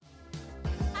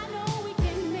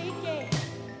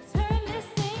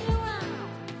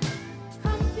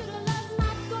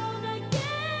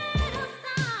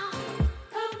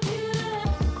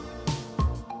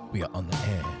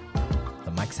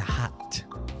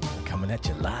coming at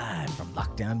you live from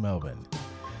lockdown Melbourne.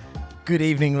 Good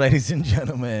evening, ladies and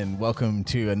gentlemen. Welcome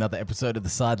to another episode of the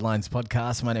Sidelines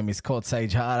podcast. My name is Court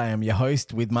Sage Hart. I am your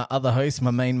host with my other host,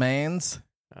 my main mans.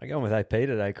 I'm going with AP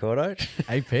today, Cordo.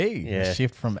 AP, Yeah.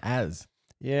 Shift from Az.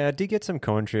 Yeah, I did get some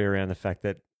commentary around the fact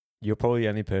that you're probably the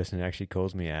only person who actually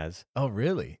calls me Az. Oh,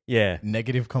 really? Yeah.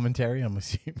 Negative commentary, I'm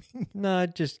assuming. No,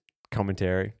 just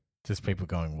commentary. Just people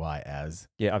going, why Az?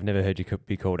 Yeah, I've never heard you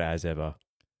be called Az ever.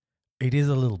 It is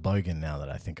a little bogan now that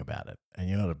I think about it. And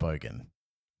you're not a bogan.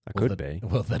 I could be.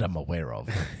 Well, that I'm aware of.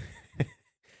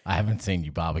 I haven't seen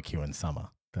you barbecue in summer.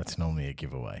 That's normally a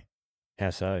giveaway.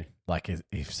 How so? Like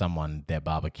if someone, their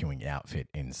barbecuing outfit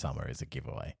in summer is a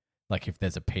giveaway. Like if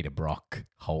there's a Peter Brock,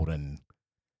 Holden,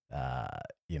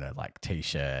 like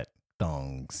T-shirt,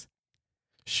 thongs,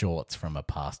 shorts from a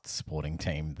past sporting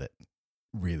team that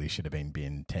really should have been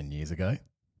binned 10 years ago.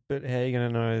 But how are you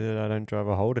going to know that I don't drive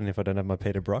a Holden if I don't have my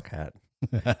Peter Brock hat?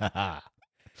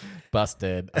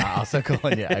 Busted. I'm also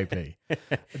calling you AP.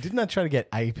 Didn't I try to get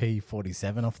AP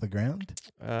 47 off the ground?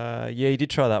 Yeah, you did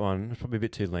try that one. It's probably a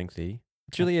bit too lengthy.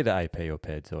 It's really either AP or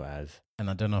PEDS or Az. And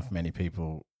I don't know if many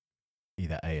people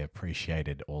either A,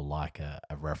 appreciated or like a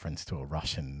reference to a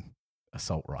Russian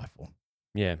assault rifle.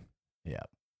 Yeah. Yeah.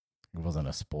 It wasn't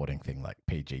a sporting thing like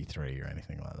PG-3 or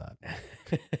anything like that.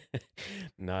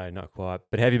 No, not quite.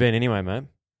 But how have you been anyway, mate?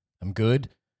 I'm good.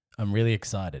 I'm really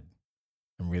excited.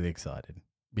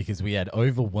 Because we had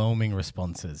overwhelming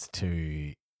responses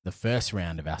to the first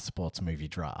round of our sports movie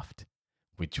draft,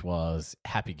 which was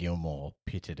Happy Gilmore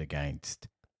pitted against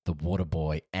The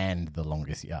Waterboy and The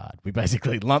Longest Yard. We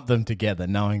basically lumped them together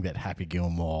knowing that Happy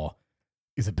Gilmore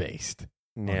is a beast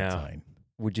on its Now, own.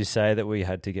 would you say that we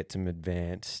had to get some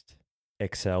advanced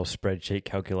Excel spreadsheet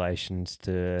calculations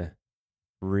to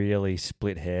really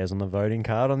split hairs on the voting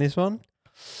card on this one?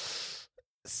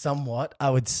 Somewhat. I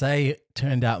would say it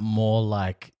turned out more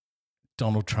like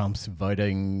Donald Trump's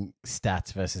voting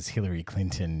stats versus Hillary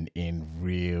Clinton in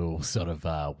real sort of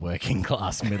working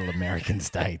class middle American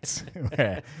states,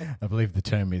 where I believe the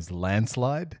term is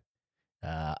landslide.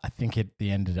 I think it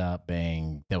ended up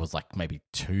being, there was like maybe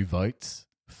 2 votes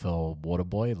for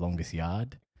Waterboy, Longest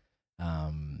Yard.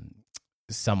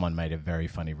 Someone made a very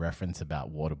funny reference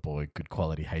about Waterboy, good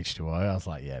quality H2O. I was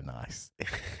like, yeah, nice.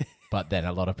 But then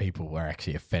a lot of people were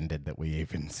actually offended that we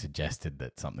even suggested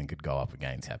that something could go up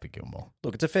against Happy Gilmore.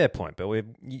 Look, it's a fair point, but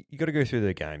you got to go through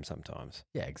the game sometimes.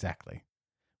 Yeah, exactly.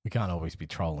 We can't always be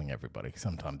trolling everybody.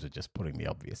 Sometimes we're just putting the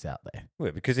obvious out there.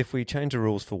 Well, because if we change the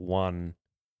rules for one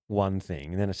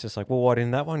thing, then it's just like, well, why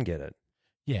didn't that one get it?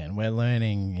 Yeah, and we're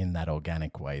learning in that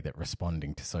organic way that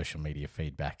responding to social media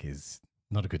feedback is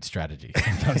not a good strategy.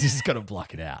 Sometimes you just got to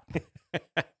block it out.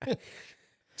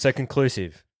 So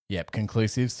conclusive. Yep,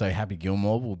 conclusive. So Happy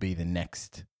Gilmore will be the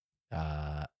next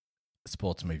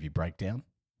sports movie breakdown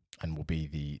and will be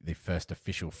the first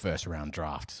official first round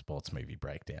draft sports movie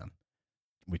breakdown,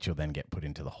 which will then get put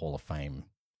into the Hall of Fame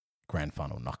grand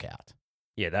final knockout.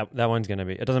 Yeah, that one's going to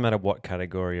be, it doesn't matter what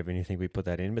category of anything we put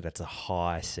that in, but that's a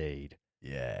high seed.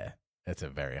 Yeah, it's a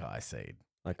very high seed.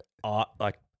 Like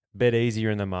Bet Easy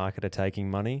are in the market of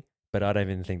taking money, but I don't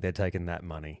even think they're taking that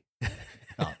money.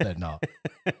 No, they're not.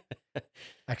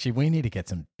 Actually, we need to get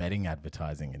some betting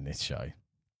advertising in this show.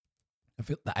 I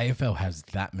feel the AFL has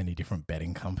that many different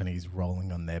betting companies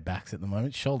rolling on their backs at the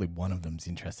moment. Surely one of them's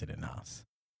interested in us.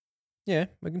 Yeah,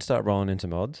 we can start rolling into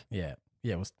mods. Yeah,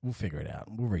 we'll figure it out.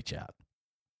 We'll reach out.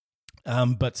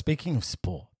 But speaking of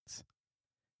sports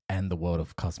and the world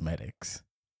of cosmetics,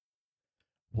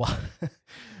 what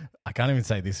I can't even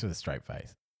say this with a straight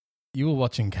face. You were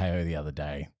watching KO the other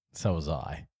day, so was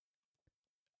I.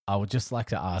 I would just like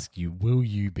to ask you, will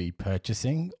you be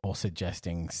purchasing or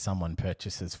suggesting someone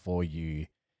purchases for you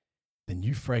the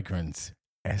new fragrance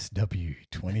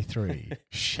SW23,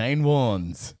 Shane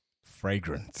Warne's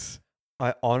fragrance?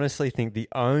 I honestly think the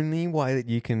only way that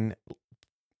you can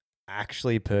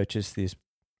actually purchase this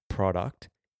product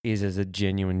is as a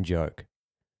genuine joke.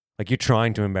 Like you're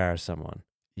trying to embarrass someone.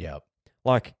 Yep.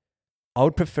 Like I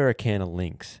would prefer a can of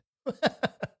Lynx.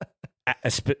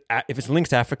 If it's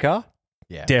Lynx Africa,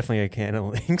 Yeah. definitely a can of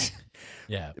Lynx.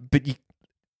 Yeah. But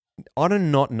I do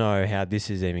not know how this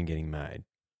is even getting made.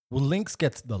 Well, Lynx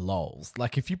gets the lols.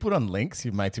 Like if you put on Lynx,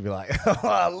 your mates will be like,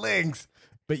 oh, Lynx.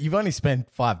 But you've only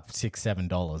spent $5, $6,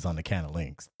 $7 on a can of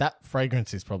Lynx. That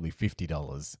fragrance is probably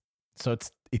 $50. So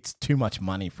it's too much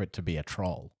money for it to be a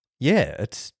troll. Yeah,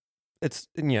 it's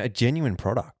a genuine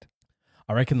product.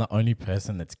 I reckon the only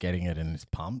person that's getting it and is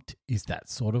pumped is that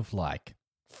sort of like,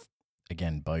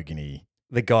 again, bogany.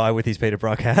 The guy with his Peter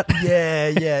Brock hat.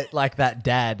 Yeah. Like that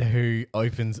dad who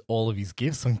opens all of his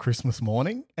gifts on Christmas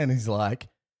morning and he's like,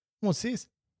 what's this?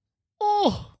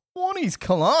 Oh, Warnie's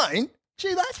cologne.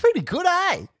 Gee, that's pretty good,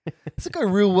 eh? Does it go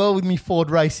real well with me Ford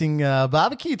Racing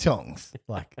barbecue tongs?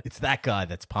 Like, it's that guy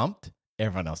that's pumped.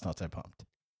 Everyone else not so pumped.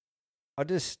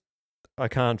 I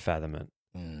can't fathom it.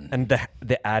 Mm. And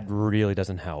the ad really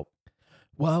doesn't help.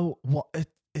 Well,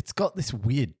 it's got this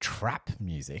weird trap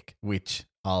music, which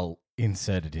I'll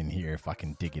insert it in here if I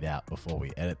can dig it out before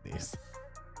we edit this.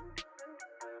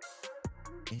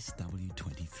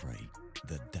 SW23,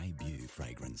 the debut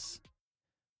fragrance.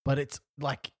 But it's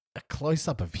like a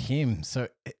close-up of him, so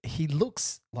he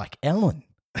looks like Ellen.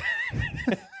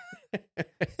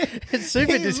 It's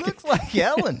super He looks like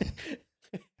Ellen.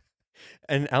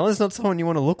 And Alan's not someone you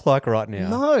want to look like right now.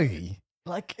 No,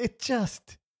 like it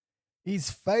just, his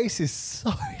face is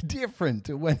so different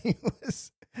to when he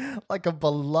was like a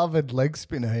beloved leg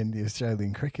spinner in the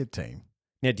Australian cricket team.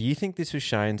 Now, do you think this was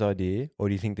Shane's idea, or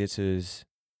do you think this is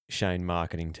Shane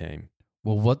marketing team?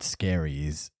 Well, what's scary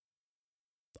is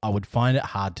I would find it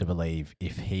hard to believe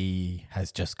if he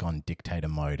has just gone dictator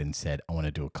mode and said, I want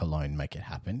to do a cologne, make it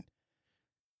happen.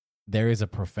 There is a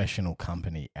professional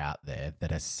company out there that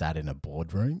has sat in a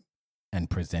boardroom and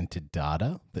presented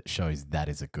data that shows that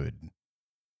is a good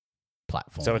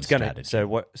platform. So it's strategy. So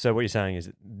what you're saying is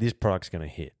that this product's gonna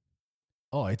hit.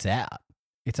 Oh, it's out.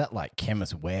 It's at like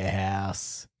Chemist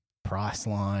Warehouse,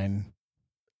 Priceline.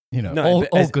 You know, No,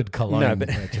 all good cologne but-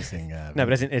 purchasing. No,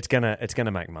 but as in, it's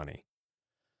gonna make money.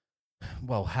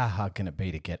 Well, how hard can it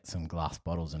be to get some glass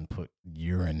bottles and put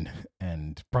urine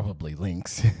and probably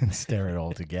Lynx and stir it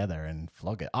all together and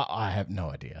flog it? I have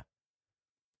no idea.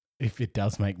 If it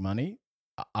does make money,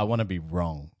 I want to be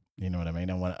wrong. You know what I mean?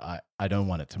 I don't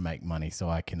want it to make money so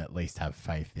I can at least have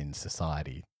faith in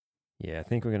society. Yeah, I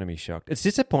think we're gonna be shocked. It's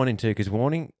disappointing too because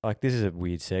Warning, like this is a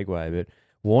weird segue, but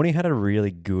Warning had a really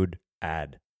good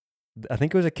ad. I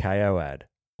think it was a KO ad,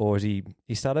 or was he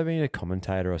started being a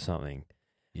commentator or something.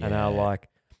 Yeah. And they're like,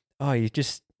 oh, you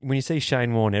just, when you see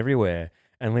Shane Warne everywhere,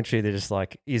 and literally they're just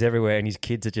like, he's everywhere, and his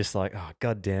kids are just like, oh,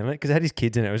 God damn it. Because it had his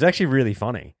kids in it. It was actually really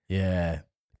funny. Yeah.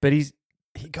 But he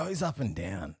goes up and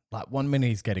down. Like 1 minute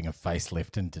he's getting a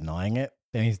facelift and denying it.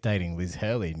 Then he's dating Liz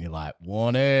Hurley and you're like,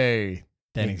 Warne.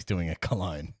 Then he's doing a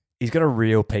cologne. he's got a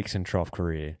real peaks and trough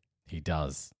career. He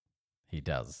does. He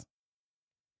does.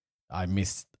 I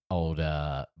miss old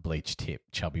bleach tip,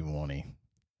 Chubby Warne.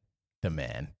 The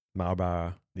man.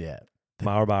 Marlborough. Yeah.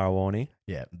 Marlborough Warne.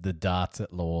 Yeah. The darts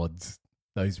at Lord's.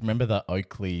 Those, remember the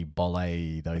Oakley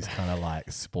Bolle, those kind of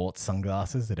like sports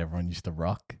sunglasses that everyone used to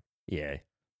rock? Yeah.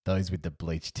 Those with the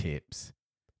bleach tips,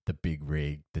 the big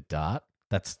rig, the dart.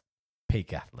 That's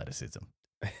peak athleticism.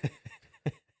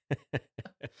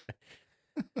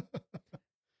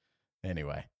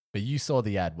 Anyway, but you saw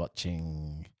the ad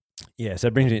watching. Yeah, so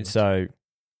it brings me, so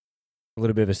a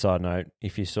little bit of a side note.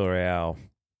 If you saw our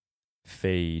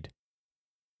feed,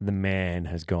 the man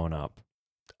has gone up.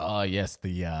 Oh, yes,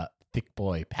 the thick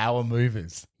boy power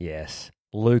movers. Yes.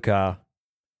 Luka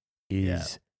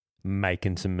is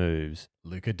making some moves.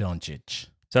 Luka Doncic.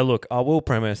 So look, I will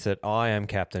premise that I am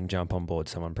captain jump on board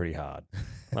someone pretty hard.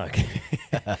 Like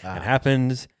it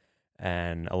happens,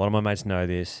 and a lot of my mates know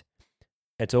this.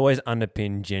 It's always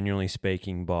underpinned, generally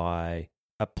speaking, by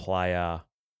a player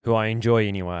who I enjoy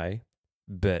anyway,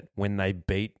 but when they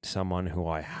beat someone who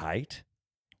I hate,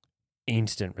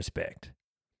 instant respect.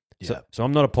 Yeah. So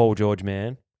I'm not a Paul George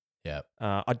man. Yeah.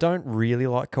 I don't really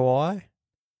like Kawhi.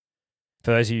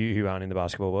 For those of you who aren't in the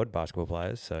basketball world, basketball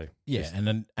players, so Yeah,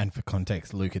 and for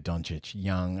context, Luka Doncic,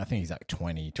 young, I think he's like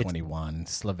 20, 21,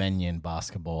 Slovenian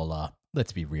basketballer.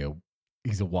 Let's be real.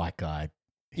 He's a white guy.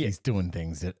 He's doing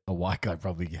things that a white guy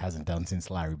probably hasn't done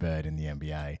since Larry Bird in the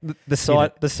NBA. The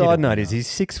side note is he's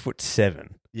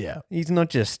 6'7". Yeah. He's not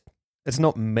just. It's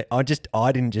not. I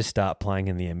didn't just start playing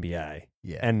in the NBA.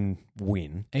 Yeah. And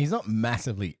win. And he's not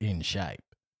massively in shape.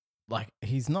 Like,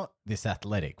 he's not this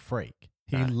athletic freak.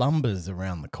 He No. lumbers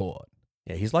around the court.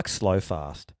 Yeah, he's like slow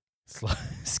fast.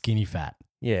 Skinny fat.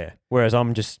 Yeah. Whereas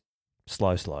I'm just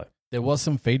slow. There was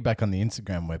some feedback on the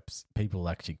Instagram where people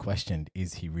actually questioned,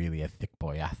 is he really a thick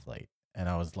boy athlete? And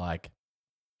I was like,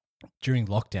 during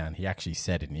lockdown, he actually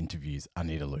said in interviews, I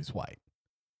need to lose weight.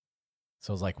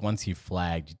 So I was like, once you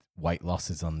flagged weight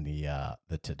losses on the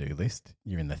to-do list,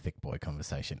 you're in the thick boy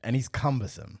conversation. And he's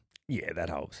cumbersome. Yeah, that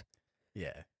holds.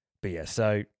 Yeah. But yeah,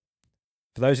 so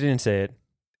for those who didn't see it,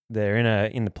 they're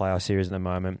in the playoff series at the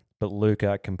moment. But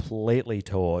Luka completely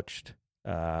torched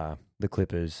the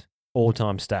Clippers.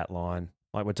 All-time stat line.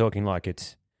 Like, we're talking like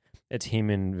it's him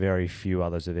and very few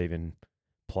others have even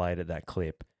played at that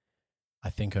clip. I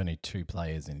think only 2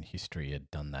 players in history had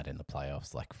done that in the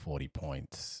playoffs, like 40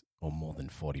 points or more than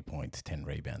 40 points, 10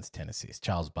 rebounds, 10 assists.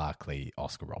 Charles Barkley,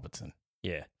 Oscar Robertson.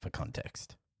 Yeah. for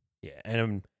context. Yeah.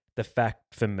 And the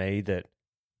fact for me that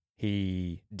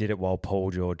he did it while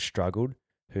Paul George struggled,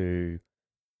 who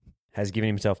has given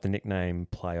himself the nickname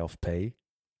Playoff P,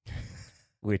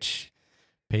 which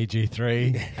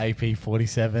PG3,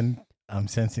 AP47. I'm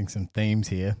sensing some themes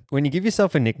here. when you give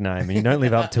yourself a nickname and you don't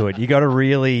live up to it, you got to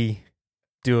really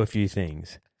do a few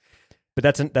things. But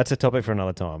that's a topic for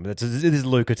another time. It is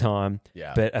Luca time.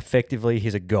 Yeah. But effectively,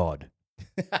 he's a god.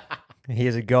 He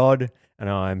is a god, and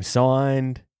I'm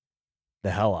signed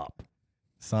the hell up.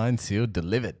 Signed, sealed,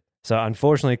 delivered. So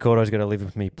unfortunately, Cordo's got to live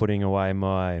with me putting away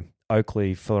my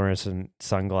Oakley fluorescent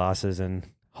sunglasses and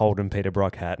Holden Peter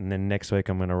Brock hat, and then next week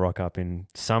I'm going to rock up in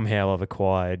somehow I've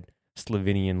acquired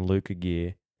Slovenian Luca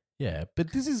gear. Yeah,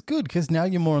 but this is good because now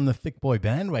you're more on the thick boy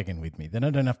bandwagon with me. Then I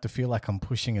don't have to feel like I'm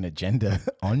pushing an agenda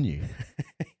on you.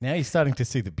 Now you're starting to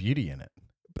see the beauty in it.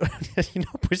 But you're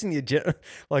not pushing the agenda.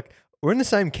 Like, we're in the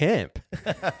same camp.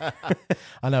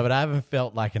 I know, but I haven't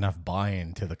felt like enough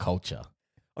buy-in to the culture.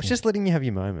 I was just letting you have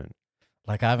your moment.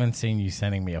 Like, I haven't seen you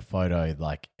sending me a photo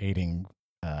like eating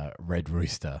Red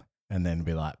Rooster and then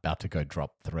be like, about to go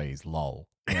drop threes, lol.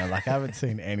 You know, like I haven't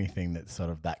seen anything that's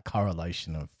sort of that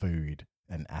correlation of food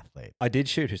and athlete. I did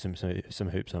shoot some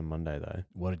hoops on Monday, though.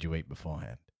 What did you eat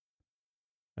beforehand?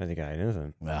 I don't think I ate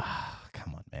anything. Ah,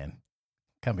 come on, man.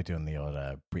 Can't be doing the old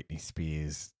Britney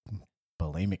Spears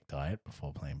bulimic diet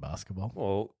before playing basketball.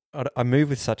 Well, I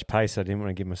moved with such pace I didn't want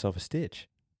to give myself a stitch.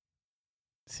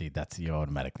 See, that's you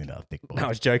automatically not a thick boy. No, I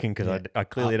was joking because I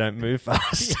clearly don't move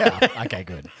fast. Yeah, okay,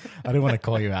 good. I didn't want to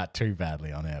call you out too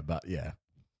badly on air, but yeah.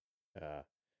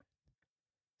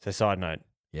 So side note,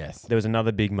 Yes. there was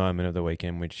another big moment of the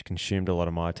weekend which consumed a lot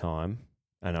of my time.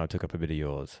 I know it took up a bit of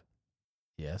yours.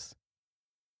 Yes.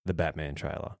 The Batman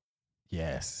trailer.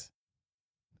 Yes.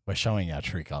 We're showing our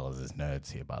true colours as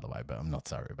nerds here, by the way, but I'm not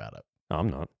sorry about it. No,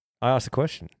 I'm not. I asked a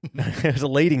question. It was a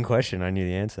leading question. I knew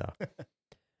the answer.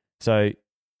 So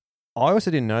I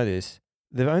also didn't know this.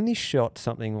 They've only shot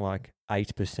something like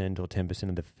 8% or 10%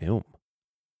 of the film.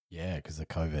 Yeah, because of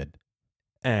COVID.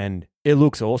 And it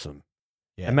looks awesome.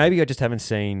 Yeah. And maybe I just haven't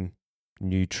seen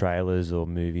new trailers or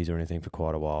movies or anything for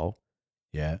quite a while.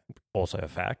 Yeah. Also a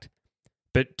fact.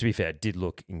 But to be fair, it did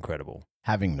look incredible.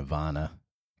 Having Nirvana,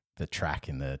 the track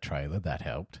in the trailer, that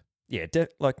helped. Yeah,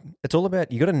 like it's all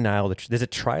about, you got to nail there's a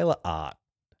trailer art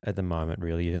at the moment,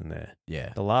 really, isn't there?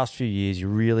 Yeah. The last few years, you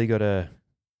really got to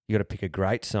pick a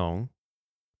great song.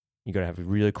 You got to have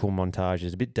really cool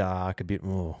montages, a bit dark, a bit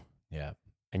more. Yeah.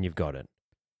 And you've got it.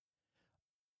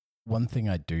 One thing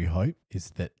I do hope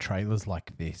is that trailers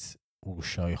like this will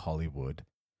show Hollywood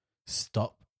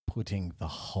stop putting the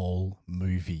whole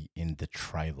movie in the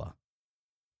trailer.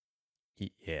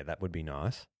 Yeah, that would be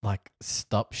nice. Like,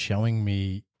 stop showing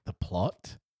me the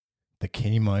plot, the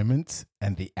key moments,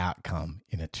 and the outcome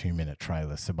in a 2-minute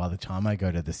trailer. So by the time I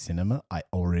go to the cinema, I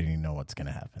already know what's going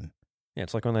to happen. Yeah,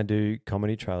 it's like when they do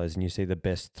comedy trailers and you see the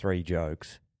best 3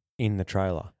 jokes in the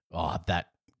trailer. Oh, that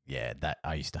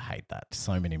I used to hate that.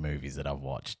 So many movies that I've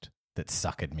watched that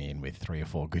suckered me in with 3 or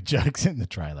 4 good jokes in the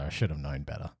trailer. I should have known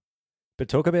better. But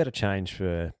talk about a change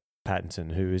for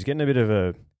Pattinson, who is getting a bit of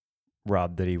a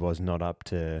rub that he was not up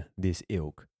to this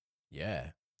ilk.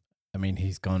 Yeah. I mean,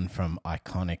 he's gone from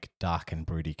iconic dark and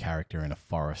broody character in a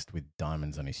forest with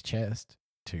diamonds on his chest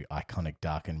to iconic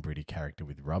dark and broody character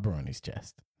with rubber on his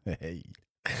chest. Hey.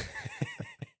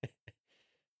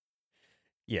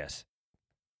 Yes.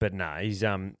 But nah, he's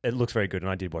it looks very good and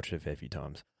I did watch it a fair few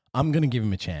times. I'm going to give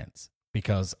him a chance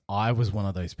because I was one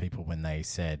of those people when they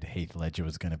said Heath Ledger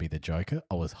was going to be the Joker,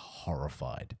 I was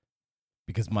horrified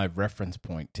because my reference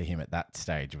point to him at that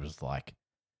stage was like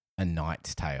A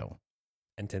Knight's Tale.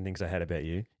 And 10 Things I Had About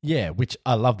You. Yeah, which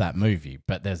I love that movie,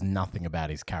 but there's nothing about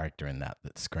his character in that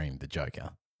screamed the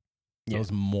Joker. Yeah. I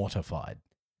was mortified.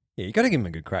 Yeah, you got to give him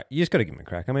a good crack. You just got to give him a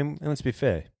crack. I mean, let's be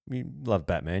fair. You love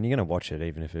Batman. You're going to watch it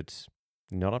even if it's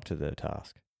not up to the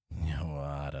task. Yeah, well,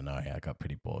 I don't know. I got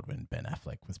pretty bored when Ben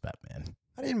Affleck was Batman.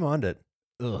 I didn't mind it.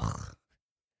 Ugh.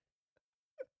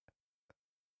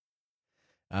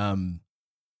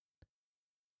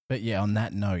 But yeah, on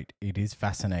that note, it is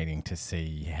fascinating to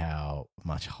see how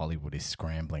much Hollywood is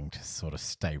scrambling to sort of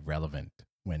stay relevant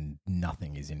when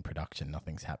nothing is in production,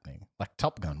 nothing's happening. Like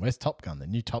Top Gun. Where's Top Gun? The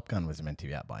new Top Gun was meant to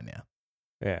be out by now.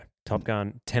 Yeah. Top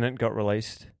Gun. Tenet got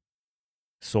released.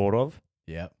 Sort of.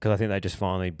 Yeah. Because I think they just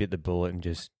finally bit the bullet and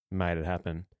just made it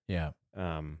happen. Yeah.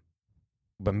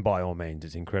 But by all means,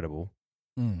 it's incredible.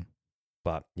 Mm.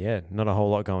 But yeah, not a whole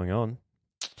lot going on.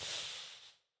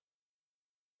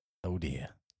 Oh dear.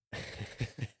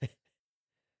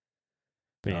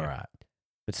 But All yeah. right.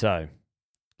 But so,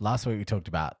 Last week we talked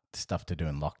about stuff to do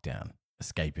in lockdown,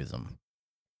 escapism.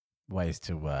 ways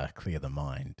to clear the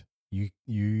mind.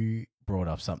 You brought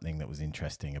up something that was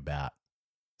interesting about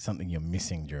something you're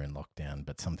missing during lockdown,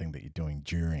 but something that you're doing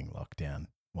during lockdown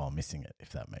while missing it, if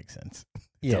that makes sense. It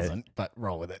Yeah. doesn't, but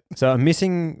roll with it. So I'm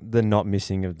missing the not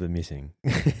missing of the missing.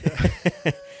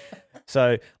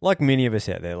 So, like many of us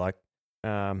out there, like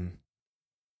I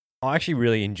actually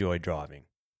really enjoy driving.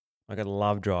 Like I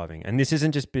love driving, and this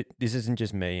isn't just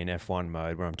me in F1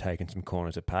 mode where I'm taking some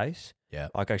corners at pace. Yeah.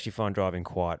 Like I actually find driving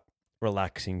quite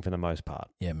relaxing for the most part.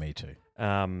 Yeah, me too.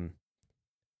 But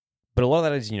a lot of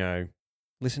that is,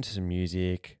 listen to some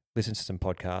music, listen to some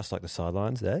podcasts like The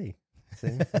Sidelines. Hey, see?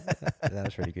 That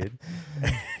was pretty good.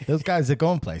 Those guys are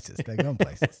going places. They're going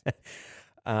places.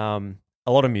 A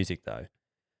lot of music though.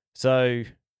 So,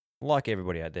 like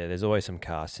everybody out there, there's always some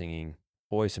car singing,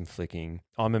 always some flicking.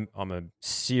 I'm a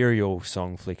serial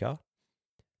song flicker,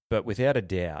 but without a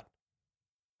doubt,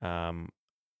 on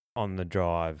the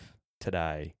drive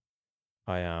today,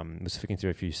 I was flicking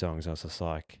through a few songs. I was just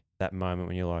like, that moment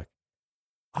when you're like,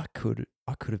 I could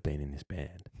have been in this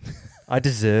band. I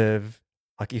deserve,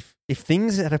 like, if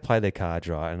things had to play their cards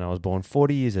right, and I was born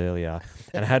 40 years earlier,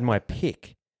 and I had my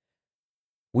pick,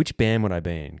 which band would I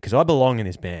be in? Because I belong in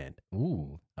this band.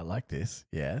 Ooh, I like this.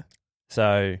 Yeah.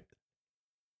 So,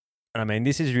 I mean,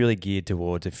 this is really geared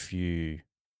towards a few,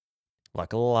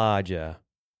 like, larger,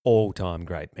 all-time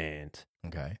great bands.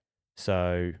 Okay.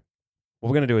 So, what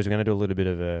we're going to do is we're going to do a little bit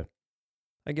of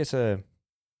a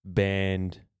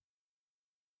band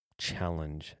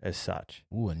challenge as such.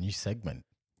 Ooh, a new segment.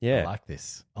 Yeah. I like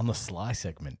this. On the sly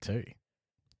segment too.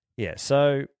 Yeah.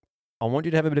 So, I want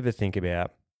you to have a bit of a think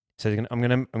about. So, I'm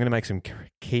going to make some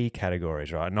key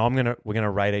categories, right? And we're going to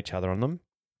rate each other on them.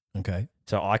 Okay.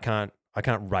 So, I can't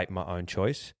rate my own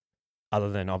choice,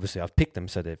 other than obviously I've picked them,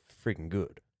 so they're freaking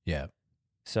good. Yeah.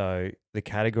 So the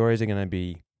categories are going to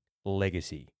be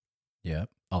legacy Yeah.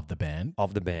 Of the band.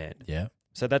 Yeah.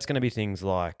 So that's going to be things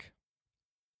like,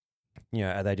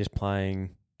 are they just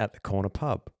playing at the corner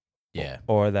pub? Yeah.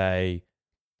 Or are they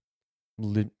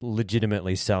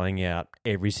legitimately selling out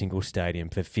every single stadium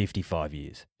for 55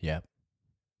 years? Yeah.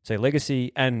 So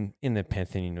legacy, and in the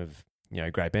pantheon of,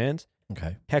 great bands,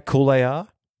 Okay. how cool they are,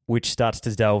 which starts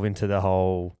to delve into the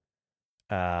whole,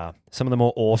 some of the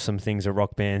more awesome things that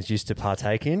rock bands used to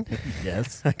partake in.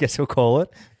 Yes. I guess we'll call it.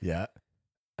 Yeah.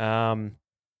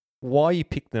 Why you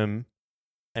pick them,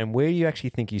 and where you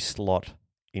actually think you slot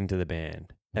into the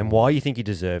band, and why you think you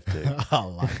deserve to. I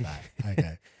like that.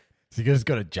 Okay. So you just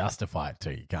got to justify it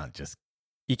too. You can't just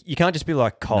You can't just be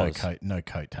like, cause. no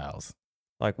coattails.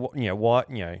 Like, what,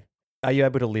 are you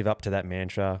able to live up to that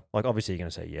mantra? Like, obviously you're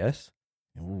going to say yes.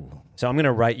 Ooh. So I'm going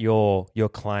to rate your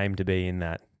claim to be in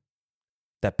that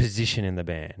position in the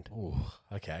band. Ooh.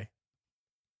 Okay.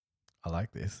 I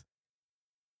like this.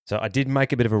 So I did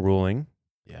make a bit of a ruling.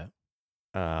 Yeah.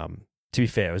 To be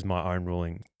fair, it was my own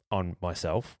ruling on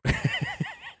myself.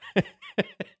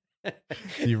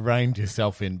 You reined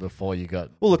yourself in before you got.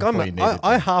 Well, look, I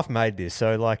I half made this,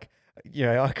 so like,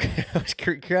 I was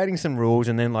creating some rules,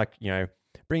 and then like,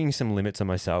 bringing some limits on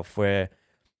myself. Where,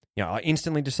 I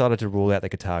instantly decided to rule out the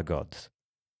guitar gods.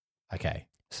 Okay.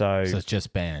 So it's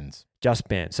just bands. Just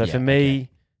bands. So Yeah, for me,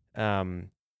 for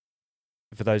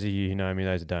those of you who know me,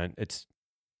 those who don't, it's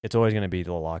always going to be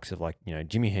the likes of like,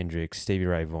 Jimi Hendrix, Stevie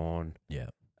Ray Vaughan. Yeah.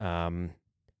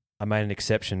 I made an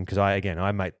exception because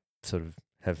I might sort of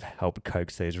have helped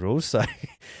coax these rules. So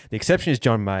the exception is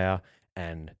John Mayer,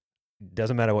 and it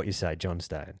doesn't matter what you say, John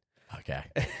Stone. Okay.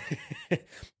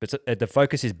 But the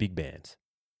focus is big bands.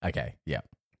 Okay. Yeah.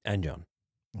 And John.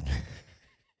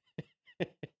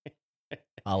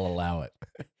 I'll allow it.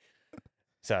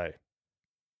 So,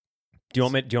 do you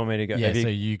want me to go? Yeah. So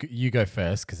you go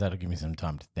first because that'll give me some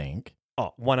time to think.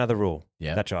 Oh, one other rule.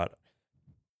 Yeah. That's right.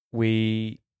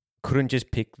 We couldn't just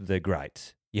pick the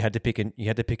greats. You had to pick a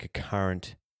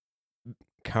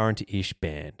current-ish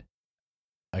band.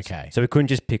 Okay. So we couldn't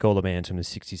just pick all the bands from the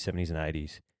 60s, 70s, and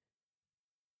 80s,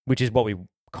 which is what we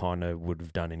kind of would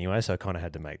have done anyway. So I kind of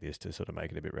had to make this to sort of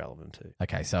make it a bit relevant too.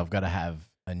 Okay. So I've got to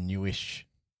have a newish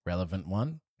relevant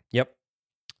one. Yep.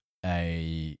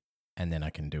 And then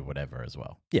I can do whatever as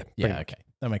well. Yeah. Yeah. Okay.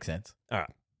 That makes sense. All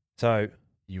right. So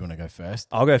You want to go first?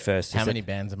 I'll go first. How many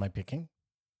bands am I picking?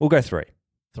 We'll go 3.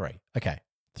 3. Okay.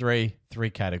 3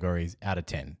 categories out of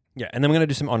 10. Yeah. And then we're going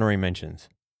to do some honorary mentions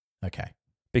Okay.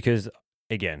 because,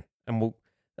 again, a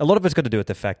lot of it's got to do with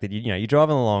the fact that, you're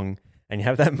driving along and you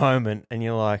have that moment and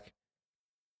you're like,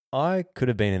 I could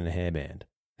have been in a hair band.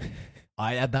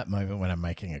 I had that moment when I'm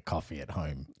making a coffee at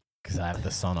home because I have the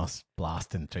Sonos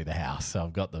blasting through the house. So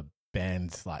I've got the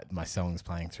bands, like my songs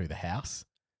playing through the house.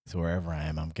 So wherever I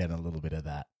am, I'm getting a little bit of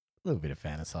that A little bit of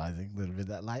fantasizing, a little bit of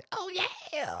that like, oh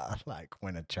yeah, like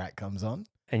when a track comes on.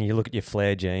 And you look at your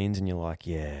flare jeans and you're like,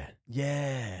 yeah.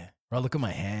 Yeah. Or I look at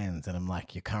my hands and I'm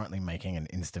like, you're currently making an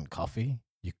instant coffee.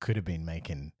 You could have been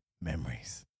making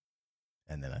memories.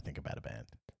 And then I think about a band.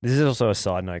 This is also a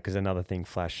side note because another thing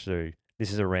flashed through.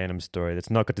 This is a random story that's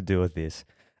not got to do with this.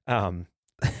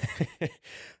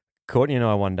 Courtney and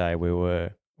I one day we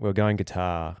were going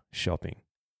guitar shopping.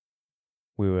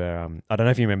 We were I don't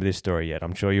know if you remember this story yet.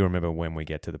 I'm sure you remember when we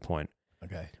get to the point.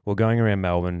 Okay. We're going around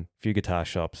Melbourne, a few guitar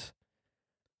shops.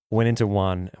 Went into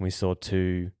one and we saw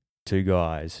two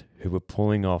guys who were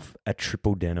pulling off a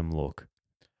triple denim look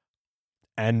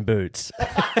and boots.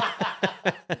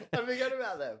 I forgot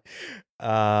about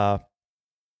them.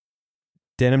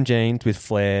 Denim jeans with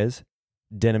flares,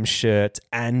 denim shirts,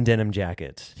 and denim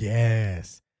jackets.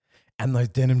 Yes. And those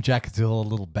denim jackets with all the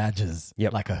little badges.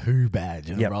 Yep. Like a Who badge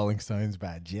and Yep. a Rolling Stones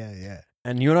badge. Yeah, yeah.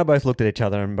 And you and I both looked at each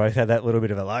other and both had that little bit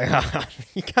of a like,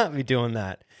 you can't be doing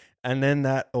that. And then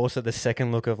that also the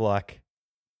second look of like,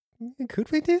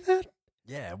 could we do that?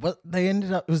 Yeah. Well, they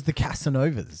ended up, it was the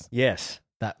Casanovas, Yes.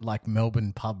 that like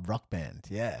Melbourne pub rock band.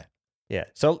 Yeah. Yeah.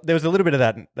 So there was a little bit of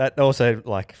that also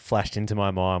like flashed into my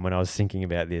mind when I was thinking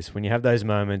about this. When you have those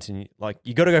moments and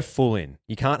you got to go full in.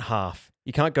 You can't half.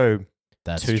 You can't go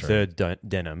That's true. 2/3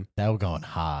 denim. They were going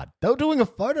hard. They were doing a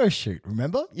photo shoot,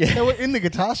 remember? Yeah. They were in the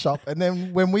guitar shop, and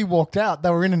then when we walked out, they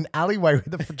were in an alleyway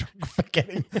with the photographer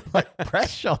getting like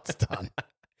press shots done.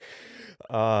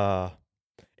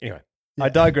 Anyway, Yeah. I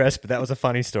digress, but that was a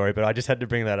funny story, but I just had to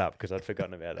bring that up because I'd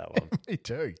forgotten about that one. Me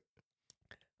too.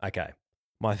 Okay.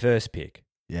 My first pick,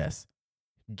 Yes.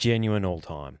 genuine all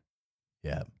time,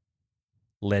 Yeah.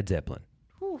 Led Zeppelin.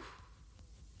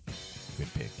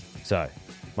 Good pick. So,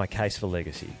 my case for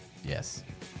legacy. Yes.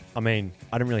 I mean,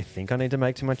 I don't really think I need to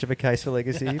make too much of a case for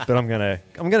legacy, but I'm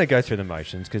gonna go through the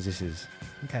motions because this is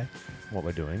Okay. what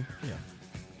we're doing. Yeah.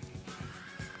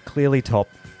 Clearly top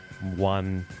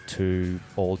 1, 2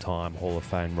 all-time Hall of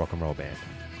Fame rock and roll band.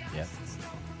 Yeah.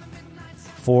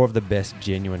 4 of the best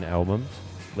genuine albums,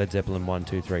 Led Zeppelin 1,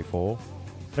 2, 3, 4.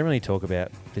 I don't really talk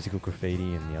about Physical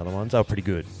Graffiti and the other ones. They were pretty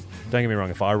good. Don't get me wrong,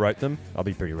 if I wrote them, I'll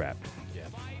be pretty wrapped. Yeah.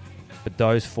 But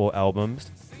those 4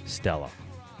 albums, stellar.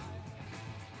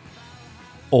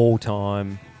 All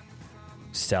time,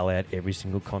 sell out every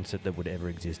single concert that would ever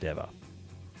exist ever.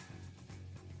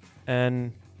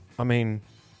 And, I mean,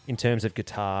 in terms of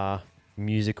guitar,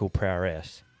 musical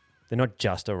prowess, they're not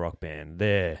just a rock band.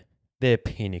 They're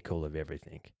pinnacle of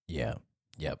everything. Yeah.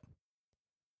 Yep.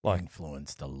 Like,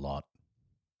 Influenced a lot.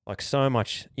 like so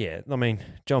much, yeah. I mean,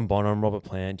 John Bonham, Robert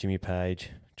Plant, Jimmy Page,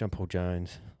 John Paul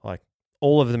Jones, like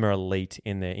all of them are elite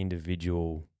in their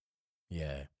individual,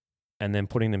 Yeah. and then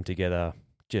putting them together,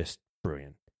 just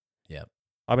brilliant. Yep.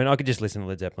 I mean, I could just listen to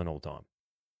Led Zeppelin all the time.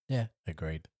 Yeah.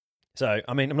 Agreed. So,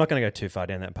 I mean, I'm not going to go too far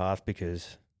down that path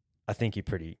because I think you're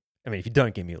pretty, I mean, if you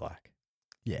don't give me like,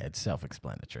 Yeah. It's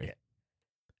self-explanatory. Yeah.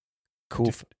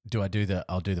 cool. I'll do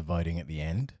the voting at the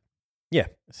end. Yeah.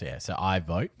 So yeah. So I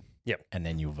vote. Yep. And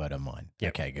then you'll vote on mine. Yep.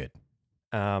 Okay.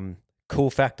 Good. Cool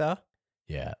factor.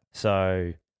 Yeah.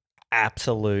 So,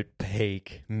 absolute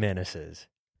peak menaces.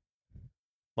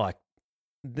 Like,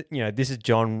 this is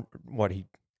John, he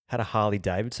had a Harley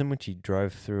Davidson, which he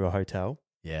drove through a hotel.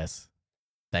 Yes.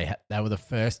 They were the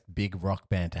first big rock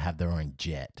band to have their own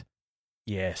jet,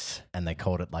 Yes. and they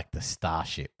called it like the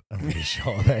Starship. I'm pretty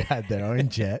sure they had their own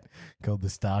jet called the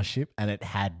Starship, and it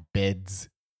had beds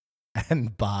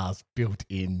and bars built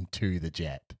into the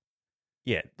jet.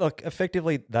 Yeah. Look,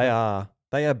 effectively, they are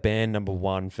band number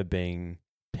 1 for being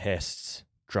pests,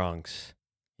 drunks,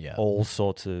 Yeah. all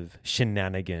sorts of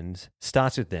shenanigans.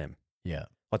 Starts with them. Yeah.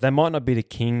 Like, they might not be the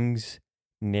kings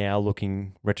now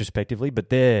looking retrospectively, but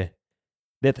they're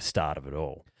the start of it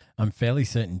all. I'm fairly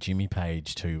certain Jimmy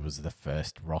Page too was the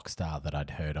first rock star that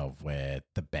I'd heard of where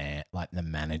the band, like the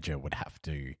manager would have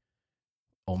to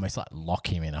almost like lock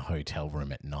him in a hotel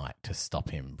room at night to stop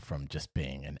him from just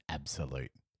being an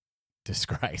absolute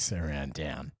disgrace around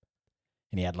town.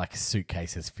 And he had like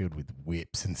suitcases filled with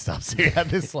whips and stuff. So he had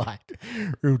this like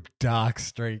real dark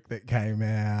streak that came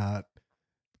out.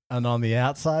 And on the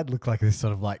outside looked like this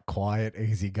sort of like quiet,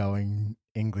 easygoing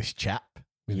English chap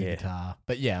with a guitar.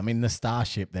 But yeah, I mean the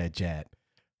Starship, their jet,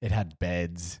 it had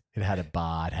beds, it had a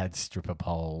bar, it had stripper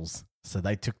poles. So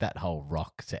they took that whole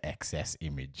rock to excess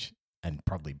image and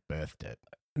probably birthed it.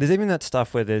 There's even that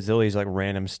stuff where there's all these like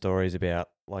random stories about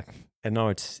like, I know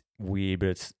it's weird,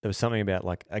 but there was something about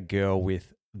like a girl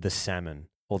with the salmon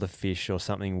or the fish or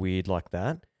something weird like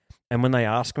that. And when they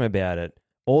ask them about it,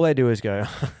 all they do is go,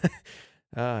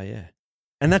 oh yeah.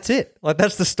 And that's it. Like,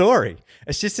 that's the story.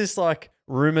 It's just this like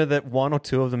rumor that one or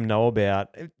two of them know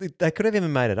about. They could have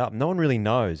even made it up. No one really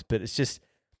knows, but it's just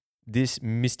this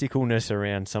mysticalness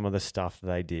around some of the stuff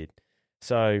they did.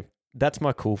 So that's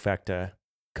my cool factor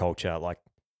culture. Like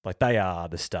they are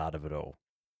the start of it all.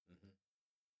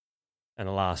 And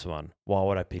the last one, why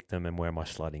would I pick them and where am I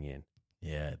slotting in?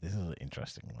 Yeah, this is an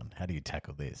interesting one. How do you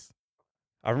tackle this?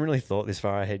 I haven't really thought this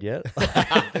far ahead yet.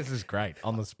 This is great.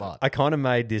 On the spot. I kind of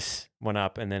made this one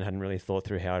up and then hadn't really thought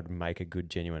through how I'd make a good,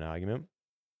 genuine argument.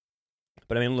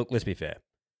 But I mean, look, let's be fair.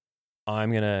 I'm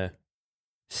going to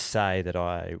say that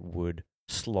I would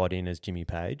slot in as Jimmy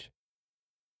Page.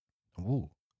 Ooh,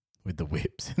 with the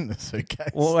whips in the suitcase.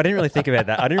 Well, I didn't really think about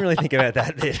that. I didn't really think about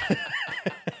that bit.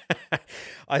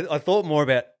 I thought more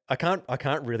about, I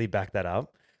can't really back that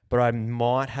up, but I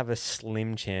might have a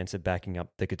slim chance of backing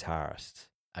up the guitarists.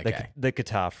 Okay. The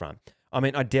guitar front. I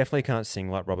mean, I definitely can't sing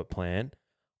like Robert Plant.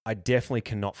 I definitely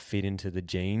cannot fit into the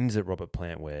jeans that Robert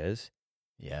Plant wears.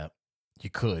 Yeah, you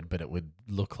could, but it would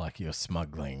look like you're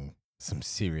smuggling some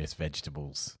serious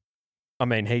vegetables. I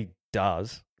mean, he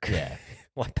does. Yeah.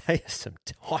 Like they are some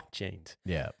tight jeans.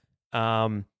 Yeah.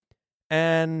 And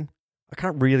I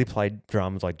can't really play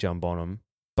drums like John Bonham,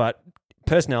 but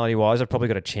personality-wise, I've probably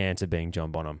got a chance of being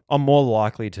John Bonham. I'm more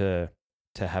likely to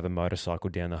have a motorcycle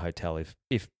down the hotel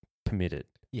if permitted.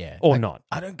 Yeah. Or not.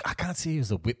 I can't see you as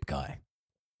a whip guy.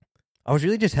 I was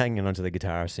really just hanging on to the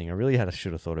guitarist thing. I really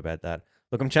should have thought about that.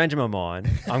 Look, I'm changing my mind.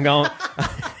 I'm going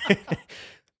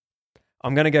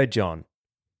I'm going to go John.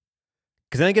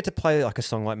 Because then I get to play like a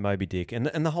song like Moby Dick, and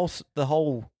the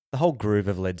whole groove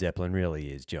of Led Zeppelin really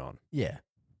is John. Yeah.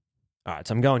 All right,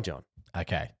 so I'm going John.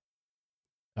 Okay.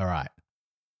 All right.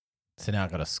 So now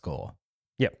I've got a score.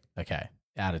 Yep. Okay.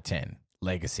 Out of 10.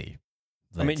 Legacy.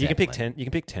 I mean, you can pick Zeppelin. 10. You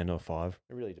can pick 10 or 5.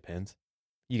 It really depends.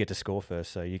 You get to score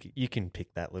first, so you can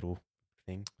pick that little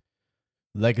thing.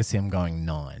 Legacy, I'm going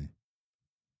 9.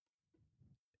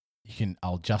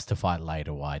 I'll justify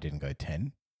later why I didn't go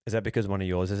 10. Is that because one of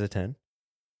yours is a 10?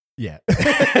 Yeah.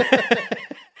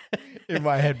 In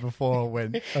my head before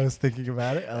when I was thinking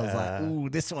about it, I was like, ooh,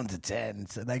 this one's a 10,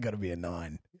 so they got to be a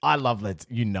 9. I love Led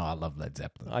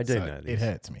Zeppelin. I do so know this. It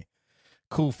hurts me.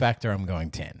 Cool factor, I'm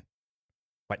going 10.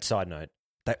 Wait, side note.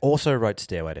 They also wrote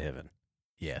Stairway to Heaven.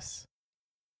 Yes.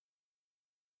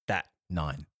 That.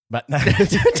 9. But no.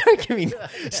 Don't give me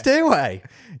Stairway.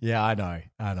 Yeah, I know.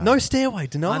 No Stairway,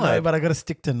 denied. I know, but I got to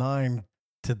stick to 9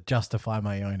 to justify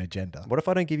my own agenda. What if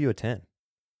I don't give you a 10?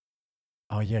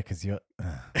 Oh, yeah, because you're...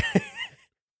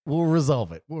 We'll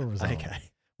resolve it. Okay.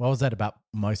 What was that about?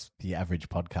 The average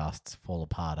podcasts fall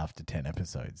apart after 10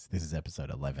 episodes. This is episode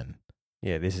 11.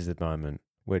 Yeah, this is the moment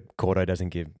where Cordo doesn't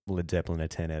give Led Zeppelin a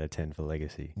 10 out of 10 for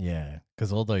Legacy. Yeah,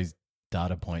 because all those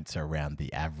data points are around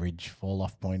the average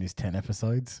fall-off point is 10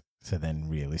 episodes. So then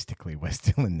realistically, we're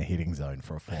still in the hitting zone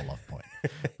for a fall-off point.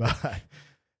 But,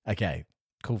 okay,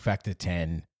 cool factor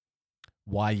 10.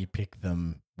 Why you pick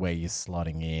them, where you're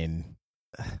slotting in.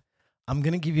 I'm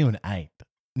going to give you an 8.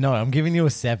 No, I'm giving you a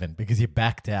 7 because you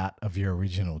backed out of your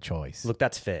original choice. Look,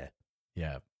 that's fair.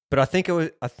 Yeah. But I think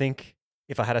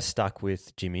if I had stuck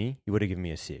with Jimmy, you would have given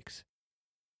me a 6.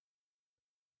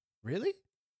 Really?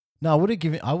 No,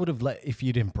 I would have let, if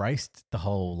you'd embraced the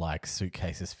whole like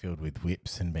suitcases filled with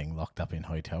whips and being locked up in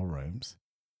hotel rooms.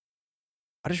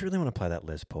 I just really want to play that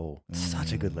Les Paul. It's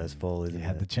such a good Les Paul, isn't You it?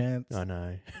 had the chance. I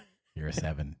know. You're a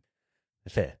 7.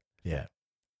 Fair. Yeah.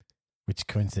 Which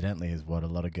coincidentally is what a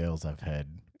lot of girls I've heard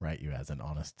rate you as an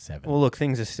honest 7. Well, look,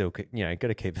 things are still, got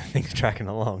to keep things tracking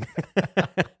along.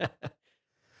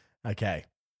 Okay.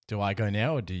 Do I go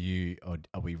now or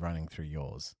are we running through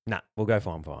yours? Nah, we'll go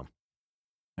for one.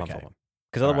 Okay.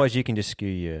 Because otherwise you can just skew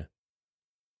your...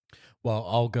 Well,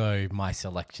 I'll go my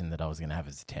selection that I was going to have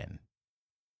as a 10.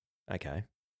 Okay.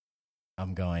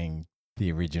 I'm going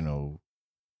the original,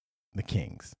 the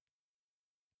Kings,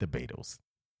 the Beatles.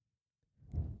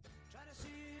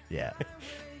 Yeah.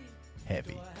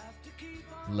 Heavy.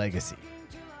 Legacy.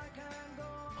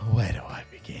 Where do I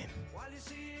begin?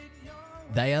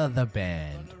 They are the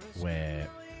band where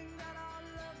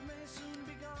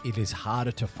it is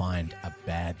harder to find a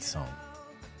bad song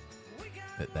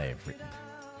that they have written.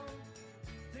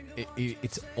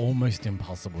 It's almost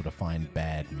impossible to find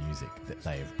bad music that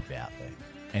they have put out there.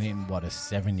 And in what, a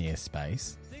 7-year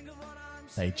space,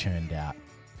 they churned out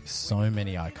so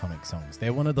many iconic songs.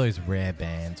 They're one of those rare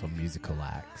bands or musical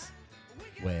acts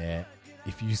where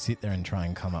if you sit there and try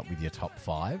and come up with your top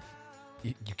 5,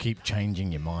 you keep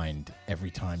changing your mind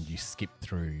every time you skip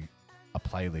through a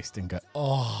playlist and go,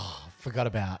 oh, forgot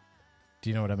about. Do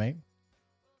you know what I mean?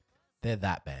 They're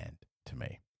that band to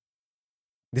me.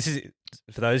 This is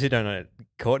for those who don't know.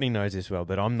 Courtney knows this well,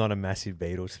 but I'm not a massive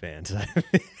Beatles fan. So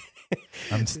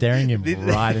I'm staring him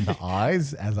right in the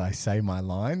eyes as I say my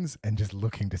lines and just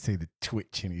looking to see the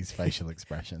twitch in his facial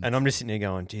expression. And I'm just sitting here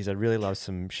going, geez, I'd really love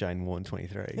some Shane Warne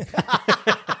 23.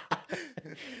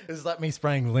 It's like me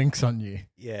spraying links on you.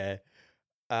 Yeah.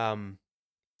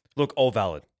 Look, all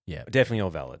valid. Yeah. Definitely all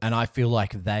valid. And I feel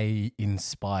like they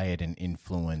inspired and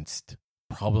influenced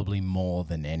probably more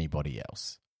than anybody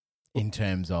else in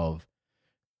terms of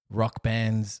rock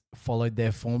bands followed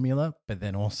their formula, but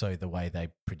then also the way they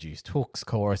produced hooks,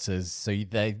 choruses. So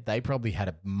they probably had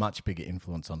a much bigger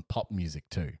influence on pop music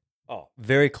too. Oh,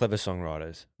 very clever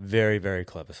songwriters. Very, very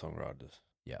clever songwriters.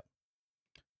 Yeah.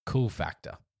 Cool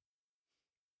factor.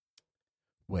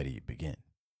 Where do you begin?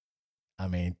 I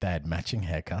mean, they had matching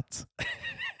haircuts,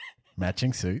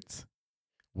 matching suits,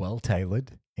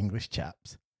 well-tailored English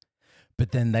chaps.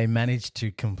 But then they managed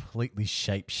to completely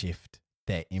shapeshift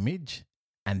their image,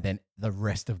 and then the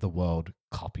rest of the world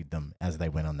copied them as they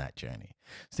went on that journey.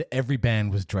 So every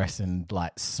band was dressing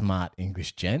like smart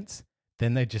English gents.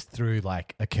 Then they just threw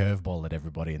like a curveball at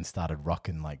everybody and started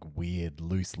rocking like weird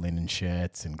loose linen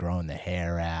shirts and growing their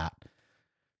hair out.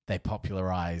 They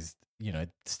popularized,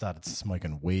 started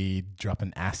smoking weed,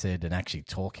 dropping acid and actually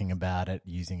talking about it,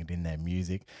 using it in their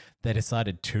music. They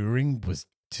decided touring was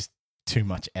just too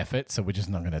much effort, so we're just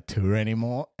not going to tour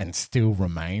anymore, and still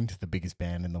remained the biggest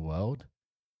band in the world.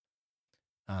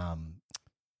 And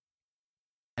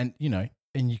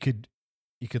you could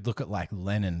look at like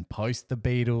Lennon post the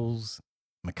Beatles,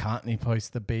 McCartney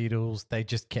post the Beatles. They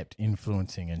just kept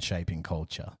influencing and shaping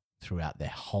culture throughout their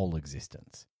whole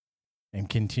existence, and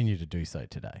continue to do so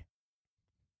today.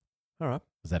 All right.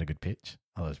 Was that a good pitch?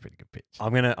 Oh, that was a pretty good pitch.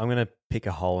 I'm gonna pick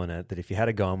a hole in it that if you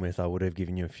had gone with, I would have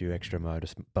given you a few extra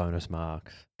bonus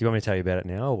marks. Do you want me to tell you about it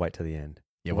now or wait till the end?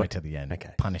 Yeah, wait till the end.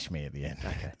 Okay. Punish me at the end.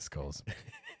 Okay. Scores.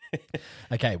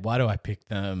 Okay, why do I pick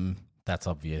them? That's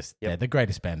obvious. Yep. They're the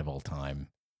greatest band of all time.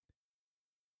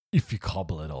 If you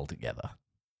cobble it all together.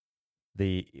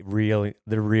 The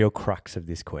real crux of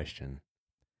this question.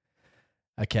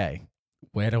 Okay,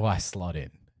 where do I slot in?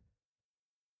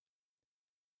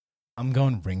 I'm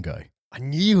going Ringo. I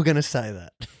knew you were going to say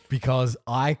that. Because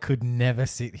I could never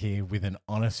sit here with an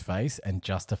honest face and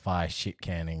justify shit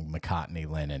canning McCartney,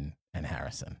 Lennon, and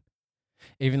Harrison.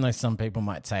 Even though some people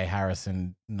might say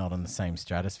Harrison not on the same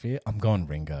stratosphere, I'm going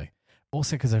Ringo.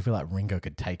 Also because I feel like Ringo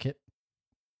could take it.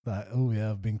 Like, oh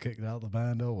yeah, I've been kicked out of the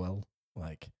band. Oh well.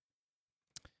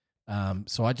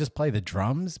 So I just play the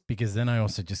drums because then I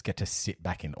also just get to sit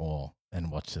back in awe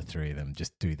and watch the three of them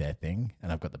just do their thing.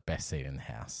 And I've got the best seat in the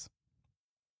house.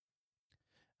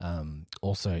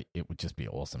 Also, it would just be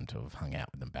awesome to have hung out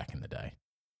with them back in the day.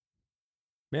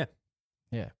 Yeah.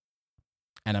 Yeah.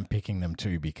 And I'm picking them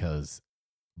too because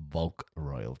bulk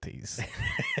royalties.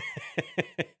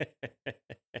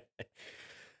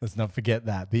 Let's not forget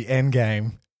that. The end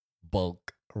game,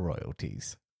 bulk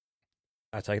royalties.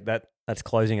 I take that. That's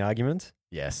closing arguments?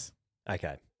 Yes.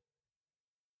 Okay.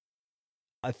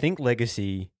 I think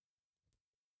Legacy...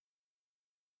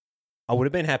 I would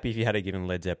have been happy if you had given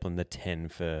Led Zeppelin the 10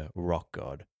 for rock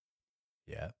god.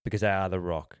 Yeah. Because they are the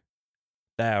rock.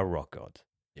 They are rock gods.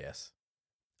 Yes.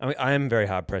 I mean, I am very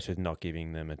hard pressed with not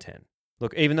giving them a 10.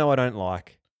 Look, even though I don't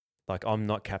like I'm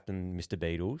not Captain Mr.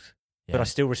 Beatles, Yeah. but I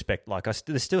still respect,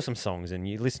 there's still some songs and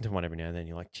you listen to one every now and then,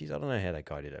 you're like, geez, I don't know how that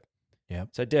guy did it. Yeah.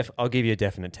 So I'll give you a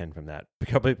definite 10 from that,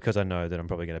 probably because I know that I'm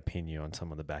probably going to pin you on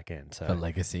some of the back end. So For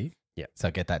Legacy? Yeah. So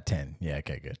get that 10. Yeah,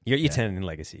 okay, good. You're Yeah. 10 in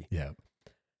Legacy. Yeah.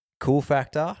 Cool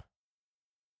factor?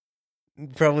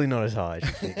 Probably not as high as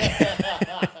you think.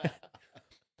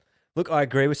 Look, I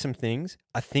agree with some things.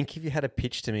 I think if you had a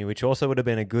pitch to me, which also would have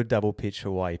been a good double pitch for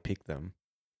why you picked them,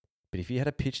 but if you had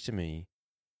a pitch to me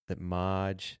that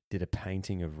Marge did a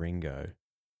painting of Ringo,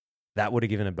 that would have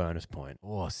given a bonus point.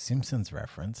 Oh, Simpsons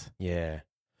reference. Yeah.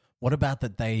 What about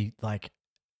that they,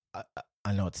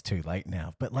 I know it's too late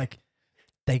now, but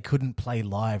they couldn't play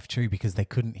live too because they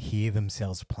couldn't hear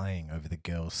themselves playing over the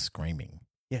girls screaming.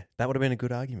 Yeah, that would have been a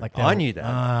good argument. They I were- knew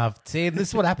that. See, this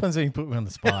is what happens when you put me on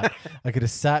the spot. I could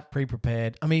have sat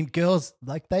pre-prepared. I mean, girls,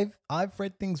 I've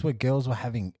read things where girls were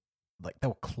having, they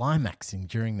were climaxing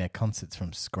during their concerts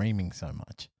from screaming so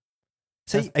much.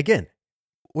 See, again,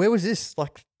 where was this?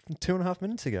 2.5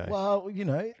 minutes ago. Well, you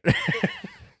got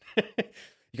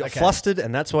Okay. flustered,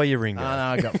 and that's why you're Ringo. No,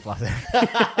 I got flustered.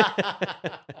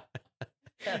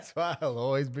 That's why I'll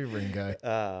always be Ringo.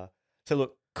 So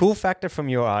look, cool factor from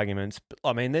your arguments.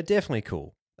 I mean, they're definitely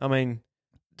cool. I mean,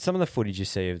 some of the footage you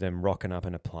see of them rocking up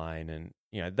in a plane, and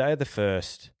they're the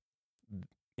first,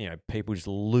 people just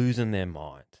losing their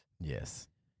mind. Yes.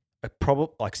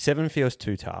 like 7 feels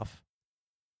too tough,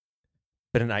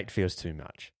 but an 8 feels too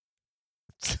much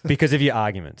because of your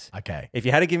arguments. Okay. If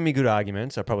you had to give me good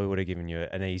arguments, I probably would have given you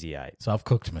an easy 8. So I've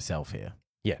cooked myself here.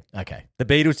 Yeah. Okay. The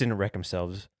Beatles didn't wreck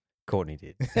themselves. Courtney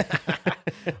did.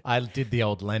 I did the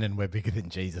old Lennon "We're bigger than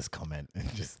Jesus" comment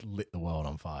and just lit the world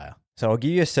on fire. So I'll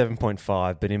give you a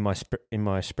 7.5, but in my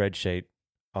spreadsheet,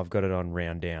 I've got it on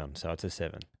round down, so it's a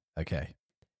 7. Okay.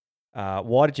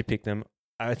 Why did you pick them?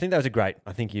 I think that was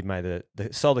I think you made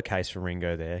sold the case for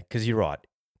Ringo there, because you're right.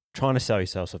 Trying to sell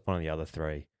yourself as one of the other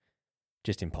 3,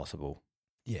 just impossible.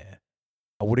 Yeah.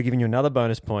 I would have given you another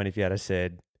bonus point if you had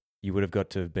said you would have got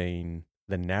to have been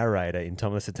the narrator in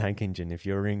Thomas the Tank Engine if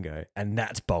you're Ringo, and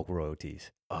that's bulk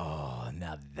royalties. Oh,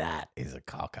 now that is a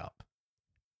cock up.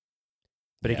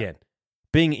 But Yeah. again,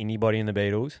 being anybody in the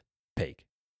Beatles, peak.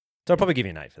 So I'll probably give you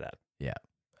an 8 for that. Yeah.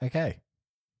 Okay.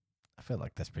 I feel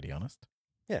like that's pretty honest.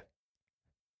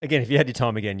 Again, if you had your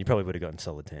time again, you probably would have gotten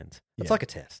solid 10s. It's Yeah. like a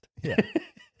test. Yeah.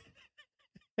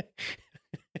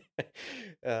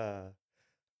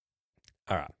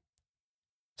 All right.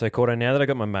 So, Cordo, now that I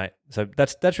got my mate, so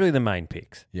that's really the main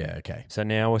picks. Yeah. Okay. So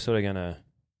now we're sort of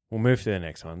we'll move to the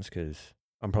next ones because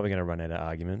I'm probably going to run out of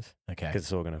arguments Okay. because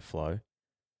it's all going to flow.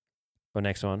 The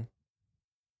next one,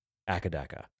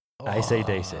 Akadaka, Oh.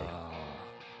 AC/DC.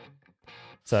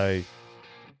 So,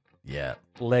 Yeah.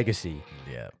 legacy.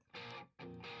 Yeah.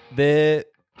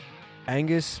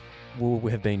 Angus will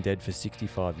have been dead for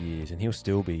 65 years and he'll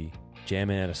still be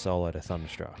jamming out a solo to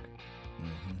Thunderstruck.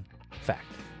 Mm-hmm. Fact.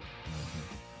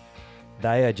 Mm-hmm.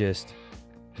 They are just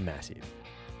massive.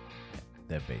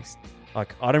 They're beast.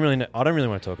 Like I don't really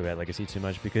want to talk about legacy too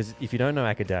much because if you don't know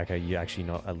Akadaka, you're actually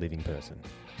not a living person.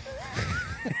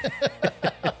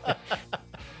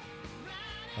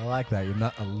 I like that. You're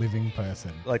not a living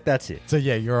person. Like that's it. So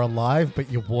yeah, you're alive,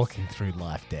 but you're walking through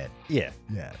life dead. Yeah.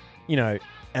 Yeah. You know,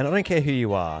 and I don't care who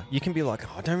you are, you can be like,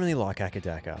 oh, I don't really like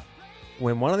Akadaka.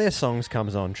 When one of their songs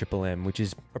comes on Triple M, which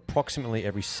is approximately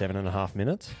every 7.5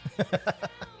 minutes,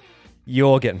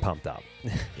 you're getting pumped up.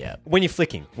 Yeah. When you're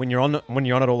flicking, when you're on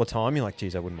it all the time, you're like,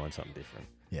 geez, I wouldn't mind something different.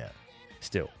 Yeah.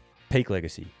 Still, peak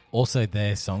legacy. Also,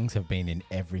 their songs have been in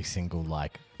every single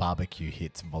like Barbecue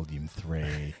Hits Volume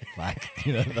 3, like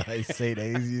those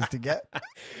CDs you used to get.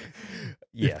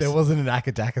 Yes. If there wasn't an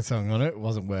Akadaka song on it, it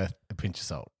wasn't worth a pinch of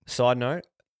salt. Side note,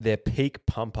 their peak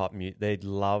pump up mute.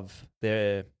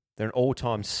 They're an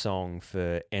all-time song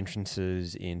for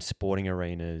entrances in sporting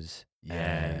arenas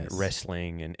and Yes.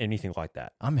 wrestling and anything like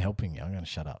that. I'm helping you. I'm going to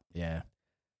shut up. Yeah.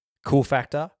 Cool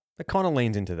factor. That kind of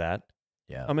leans into that.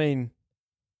 Yeah. I mean,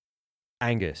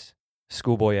 Angus,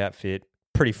 schoolboy outfit,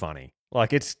 pretty funny.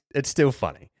 Like it's still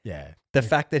funny. Yeah. The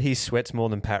fact that he sweats more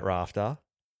than Pat Rafter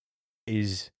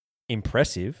is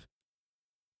impressive,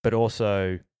 but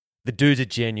also the dude's a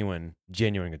genuine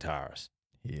guitarist.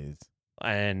 He is.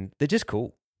 And they're just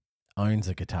cool. Owns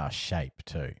a guitar shape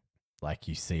too. Like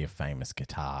you see a famous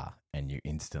guitar and you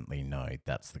instantly know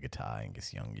that's the guitar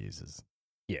Angus Young uses.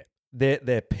 Yeah.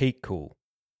 They're peak cool.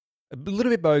 A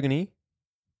little bit bogany,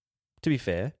 to be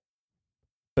fair,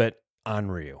 but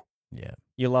unreal. Yeah.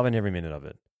 You're loving every minute of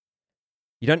it.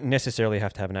 You don't necessarily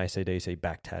have to have an AC/DC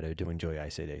back tattoo to enjoy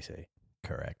AC/DC.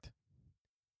 Correct.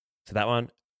 So that one,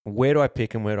 where do I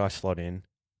pick and where do I slot in?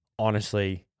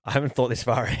 Honestly, I haven't thought this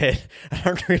far ahead. I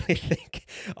don't really think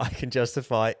I can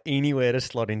justify anywhere to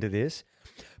slot into this.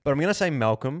 But I'm going to say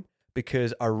Malcolm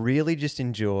because I really just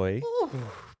enjoy... Ooh,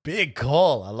 big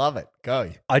call. I love it.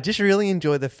 Go. I just really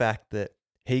enjoy the fact that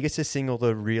he gets to sing all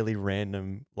the really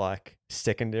random, like,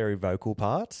 secondary vocal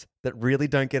parts that really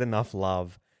don't get enough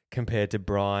love compared to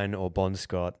Brian or Bon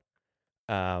Scott.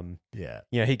 Yeah.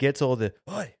 He gets all the,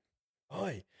 oi,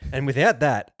 oi. And without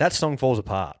that song falls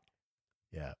apart.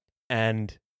 Yeah.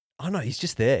 And I don't know, he's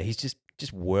just there. He's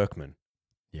just workman.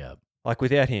 Yeah. Like,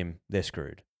 without him, they're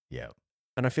screwed. Yeah.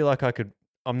 And I feel like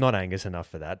I'm not Angus enough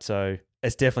for that. So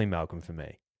it's definitely Malcolm for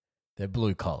me. They're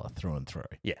blue collar through and through.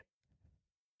 Yeah.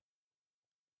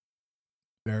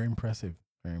 Very impressive.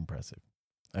 Very impressive.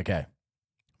 Okay.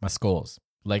 My scores.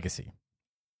 Legacy.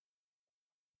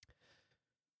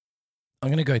 I'm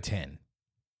going to go 10.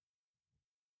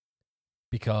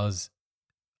 Because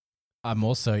I'm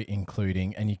also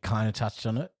including, and you kind of touched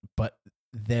on it, but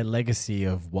their legacy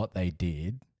of what they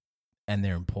did and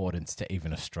their importance to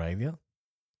even Australia,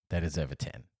 they deserve a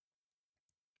 10.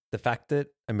 The fact that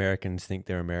Americans think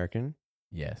they're American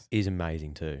Yes. is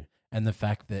amazing too. And the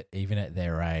fact that even at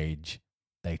their age,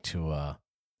 they tour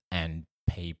and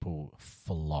people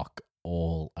flock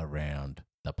all around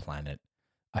the planet.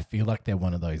 I feel like they're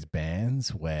one of those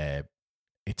bands where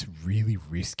it's really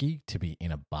risky to be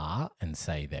in a bar and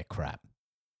say they're crap.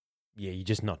 Yeah, you're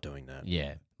just not doing that.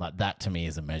 Yeah, like that to me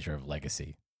is a measure of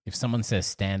legacy. If someone says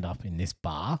stand up in this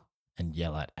bar and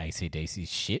yell at AC/DC's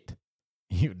shit,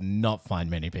 you would not find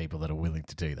many people that are willing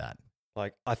to do that.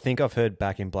 Like, I think I've heard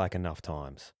Back in Black enough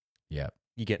times. Yeah.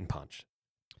 You're getting punched.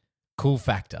 Cool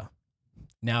factor.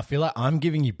 Now, I feel like I'm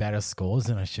giving you better scores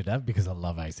than I should have because I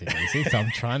love AC/DC, so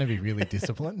I'm trying to be really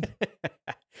disciplined.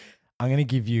 I'm going to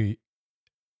give you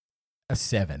a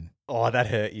 7. Oh, that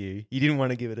hurt you. You didn't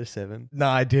want to give it a 7. No,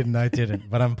 I didn't.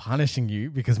 But I'm punishing you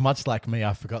because much like me,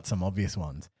 I forgot some obvious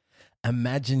ones.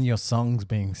 Imagine your songs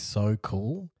being so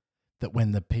cool that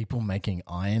when the people making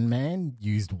Iron Man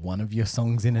used one of your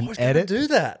songs in an edit, do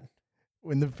that.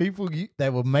 when the people they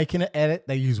were making an edit,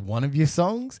 they used one of your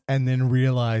songs and then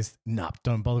realized, nah,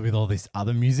 don't bother with all this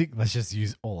other music. Let's just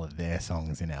use all of their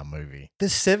songs in our movie.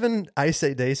 There's 7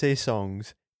 AC/DC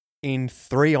songs in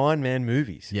 3 Iron Man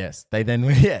movies. Yes, then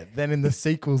in the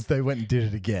sequels they went and did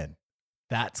it again.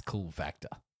 That's cool factor.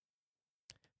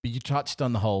 But you touched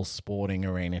on the whole sporting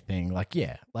arena thing. Like,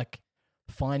 yeah, like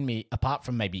find me, apart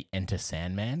from maybe Enter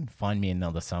Sandman, find me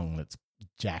another song that's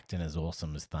jacked and as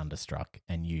awesome as Thunderstruck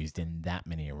and used in that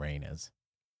many arenas.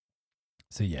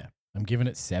 So yeah, I'm giving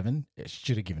it 7. It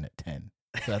should have given it 10.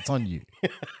 So that's on you.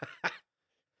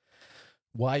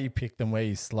 Why you picked them, where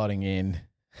you're slotting in.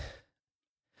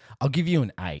 I'll give you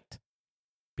an 8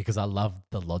 because I love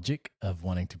the logic of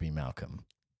wanting to be Malcolm.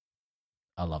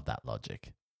 I love that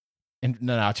logic. And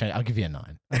no, I'll change. I'll give you a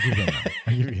 9.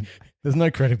 There's no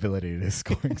credibility to this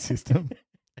scoring system.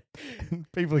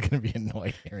 People are going to be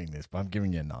annoyed hearing this, but I'm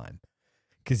giving you a 9.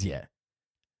 Because, yeah,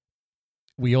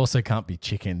 we also can't be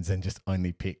chickens and just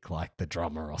only pick like the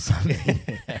drummer or something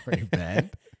in every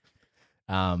band.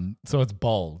 So it's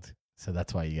bold. So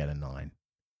that's why you get a 9.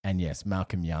 And yes,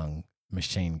 Malcolm Young,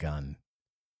 machine gun,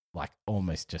 like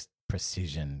almost just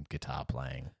precision guitar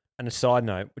playing. And a side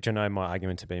note, which I know my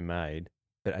arguments have been made,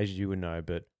 but as you would know,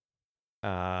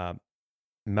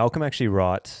 Malcolm actually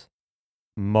writes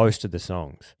most of the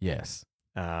songs. Yes.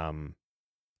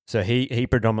 So he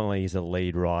predominantly is a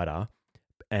lead writer,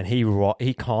 and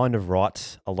he kind of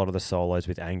writes a lot of the solos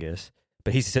with Angus,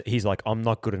 but he's like, I'm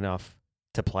not good enough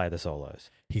to play the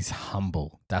solos. He's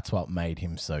humble. That's what made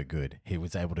him so good. He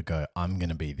was able to go, I'm going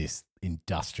to be this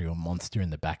industrial monster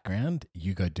in the background.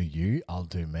 You go do you, I'll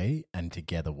do me, and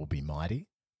together we'll be mighty.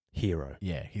 Hero.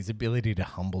 Yeah, his ability to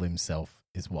humble himself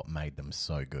is what made them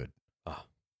so good. Oh,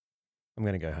 I'm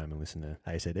going to go home and listen to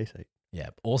AC/DC. Yeah.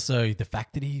 Also, the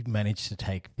fact that he managed to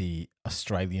take the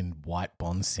Australian white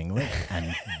Bond singlet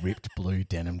and ripped blue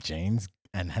denim jeans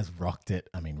and has rocked it.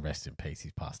 I mean, rest in peace.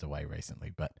 He's passed away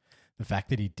recently. But the fact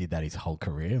that he did that his whole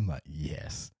career, I'm like,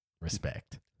 yes,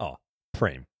 respect. Oh,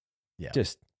 Preem. Yeah.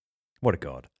 Just, what a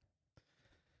god.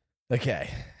 Okay.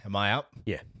 Am I up?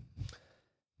 Yeah.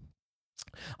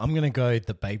 I'm going to go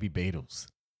the Baby Beatles.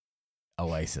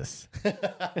 Oasis. All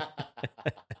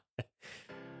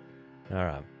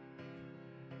right.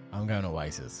 I'm going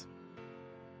Oasis.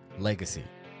 Legacy.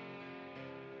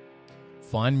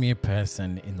 Find me a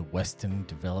person in the Western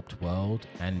developed world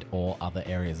and or other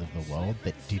areas of the world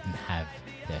that didn't have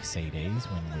their CDs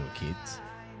when we were kids,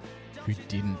 who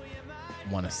didn't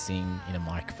want to sing in a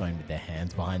microphone with their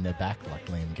hands behind their back like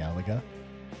Liam Gallagher,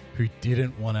 who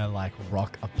didn't want to like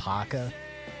rock a parka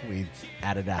with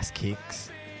Adidas kicks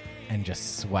and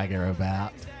just swagger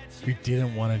about, who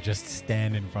didn't want to just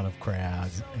stand in front of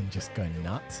crowds and just go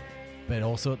nuts, but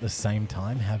also at the same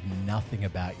time have nothing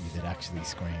about you that actually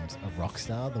screams a rock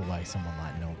star the way someone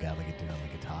like Noel Gallagher did on the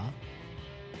guitar.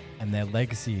 And their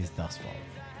legacy is thus far.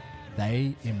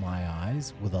 They, in my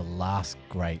eyes, were the last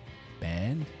great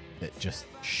band that just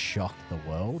shocked the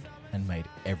world and made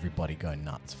everybody go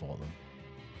nuts for them.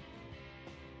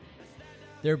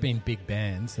 There have been big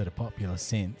bands that are popular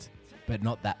since, but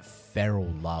not that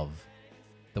feral love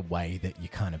the way that you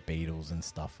kind of Beatles and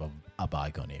stuff of a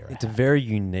bygone era. It's a very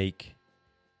unique,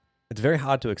 it's very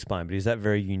hard to explain, but is that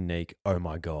very unique, oh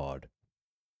my God.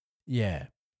 Yeah,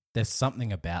 there's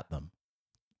something about them.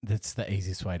 That's the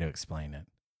easiest way to explain it.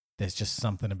 There's just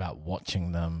something about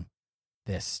watching them.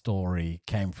 Their story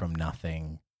came from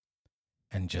nothing,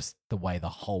 and just the way the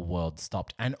whole world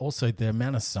stopped. And also the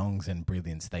amount of songs and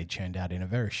brilliance they churned out in a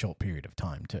very short period of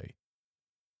time too.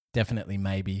 Definitely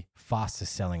maybe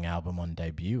fastest selling album on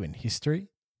debut in history.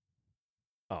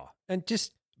 Oh, and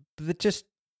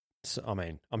I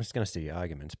mean, I'm just going to steal your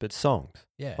arguments, but songs.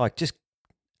 Yeah. Like just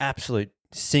absolute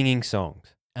singing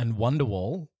songs. And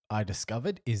Wonderwall, I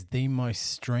discovered, is the most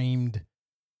streamed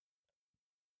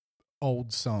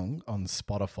old song on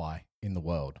Spotify in the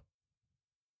world.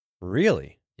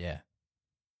 Really? Yeah.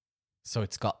 So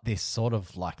it's got this sort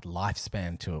of like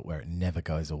lifespan to it where it never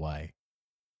goes away.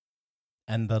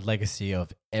 And the legacy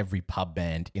of every pub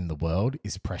band in the world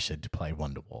is pressured to play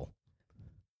Wonderwall.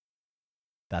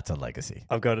 That's a legacy.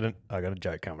 I've got a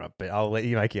joke coming up, but I'll let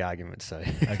you make your argument. So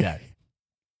Okay.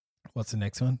 What's the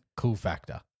next one? Cool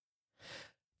Factor.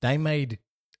 They made...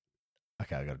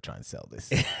 Okay, I got to try and sell this.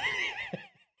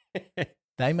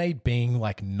 They made being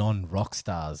like non-rock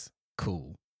stars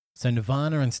cool. So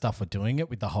Nirvana and stuff were doing it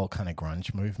with the whole kind of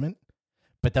grunge movement,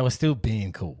 but they were still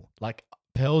being cool. Like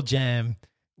Pearl Jam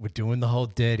were doing the whole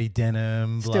dirty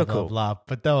denim, blah, Still blah, cool. blah,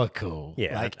 but they were cool.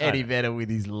 Yeah, like I Eddie know. Vedder with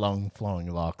his long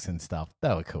flowing locks and stuff.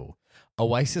 They were cool.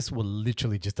 Oasis were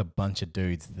literally just a bunch of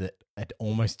dudes that had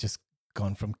almost just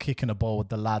gone from kicking a ball with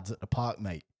the lads at the park,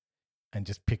 mate, and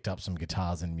just picked up some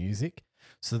guitars and music.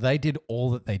 So they did all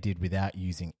that they did without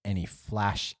using any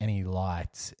flash, any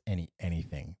lights,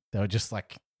 anything. They were just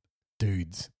like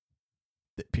dudes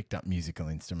that picked up musical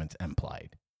instruments and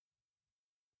played.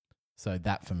 So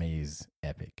that for me is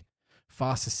epic.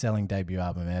 Fastest selling debut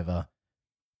album ever.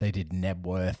 They did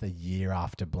Nebworth a year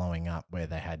after blowing up, where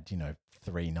they had,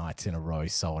 3 nights in a row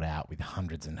sold out with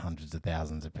hundreds and hundreds of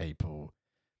thousands of people.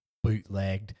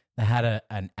 Bootlegged. They had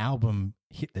an album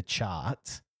hit the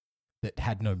charts that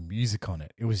had no music on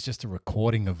it. It was just a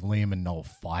recording of Liam and Noel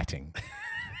fighting.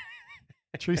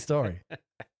 True story.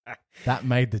 That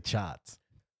made the charts.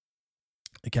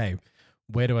 Okay,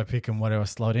 where do I pick and what do I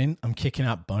slot in? I'm kicking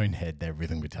out Bonehead, their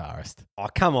rhythm guitarist. Oh,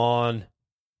 come on.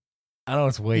 I know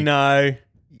it's weak. No.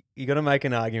 You got to make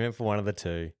an argument for one of the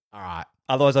two. All right.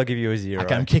 Otherwise, I'll give you a 0.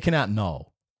 Okay, I'm kicking out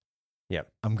Noel. Yep.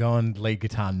 I'm going lead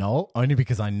guitar Noel, only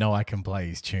because I know I can play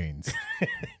his tunes.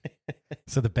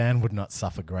 So the band would not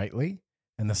suffer greatly,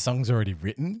 and the song's already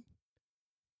written.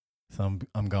 So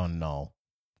I'm going Noel,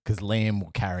 because Liam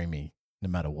will carry me no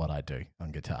matter what I do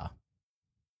on guitar.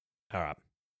 All right.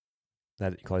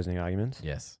 That your closing arguments?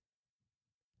 Yes.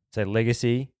 So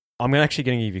legacy, I'm actually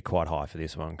going to give you quite high for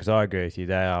this one because I agree with you.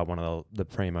 They are one of the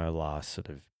primo last sort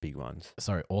of big ones.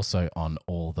 Sorry, also on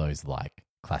all those like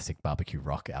classic barbecue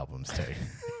rock albums too.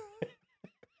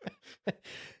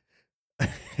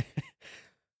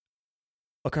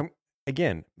 Look,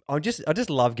 I just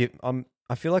love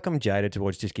I feel like I'm jaded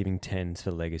towards just giving 10s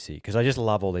for legacy because I just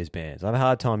love all these bands. I have a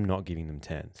hard time not giving them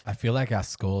 10s. I feel like our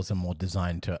scores are more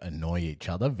designed to annoy each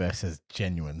other versus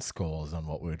genuine scores on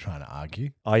what we were trying to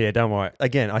argue. Oh yeah, don't worry.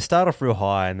 Again, I start off real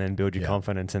high and then build your Yeah.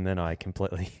 confidence and then I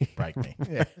completely Break me.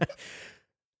 Yeah.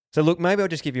 So look, maybe I'll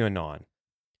just give you a 9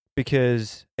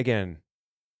 because again,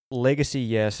 legacy,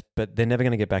 yes, but they're never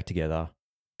going to get back together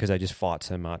because they just fight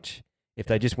so much. If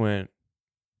they just weren't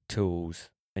tools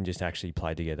and just actually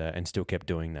played together and still kept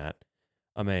doing that,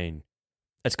 I mean,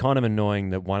 it's kind of annoying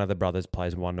that one of the brothers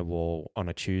plays Wonderwall on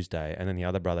a Tuesday and then the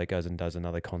other brother goes and does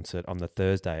another concert on the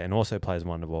Thursday and also plays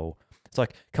Wonderwall. It's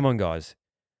like, come on, guys.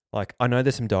 Like, I know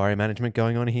there's some diary management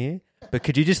going on here, but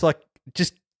could you just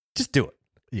do it?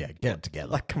 Yeah, get it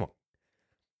together. Like, come on.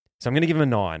 So I'm going to give him a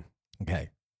 9. Okay.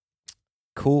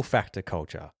 Cool factor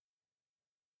culture.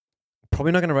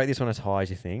 Probably not going to rate this one as high as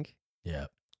you think. Yeah.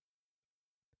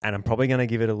 And I'm probably going to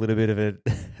give it a little bit of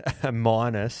a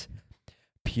minus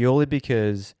purely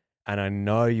because, and I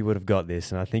know you would have got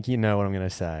this, and I think you know what I'm going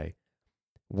to say.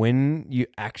 When you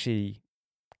actually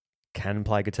can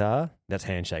play guitar, that's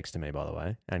handshakes to me, by the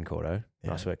way, and Cordo.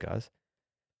 Yeah. Nice work, guys.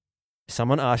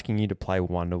 Someone asking you to play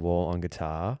Wonderwall on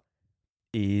guitar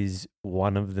is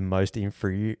one of the most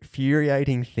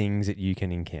infuriating things that you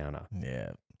can encounter.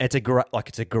 Yeah. It's a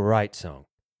great song,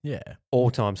 Yeah.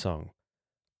 all-time song.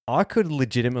 I could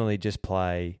legitimately just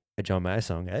play a John Mayer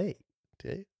song, hey,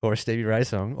 or a Stevie Ray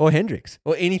song, or Hendrix,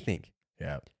 or anything,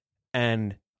 Yeah.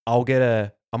 and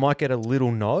I might get a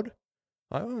little nod,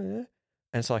 like, oh yeah,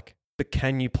 and it's like, but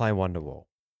can you play Wonderwall?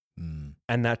 Mm.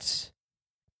 And that's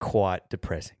quite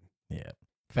depressing. Yeah.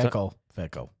 Fair call. Fair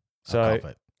call. I'll So,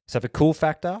 cop it. so for cool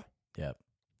factor, Yep.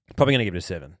 probably going to give it a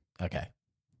 7. Okay.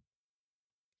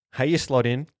 Hey, you slot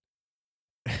in.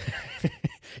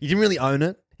 You didn't really own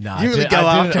it. No, You really I go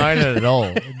didn't after- own it at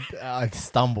all. I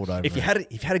stumbled over If you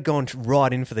it. had gone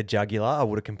right in for the jugular, I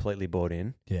would have completely bought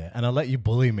in. Yeah, and I let you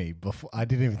bully me before I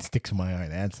didn't even stick to my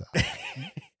own answer.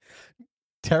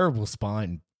 Terrible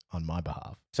spine on my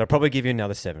behalf. So I'll probably give you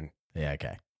another 7. Yeah,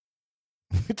 okay.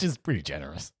 Which is pretty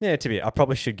generous. Yeah, I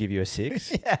probably should give you a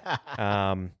 6.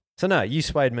 Yeah. So no, you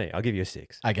swayed me. I'll give you a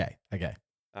 6. Okay. All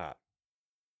right.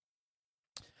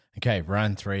 Okay,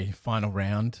 round 3, final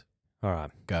round. All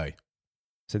right. Go.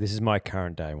 So this is my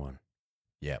current day one.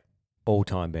 Yep.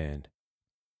 All-time band.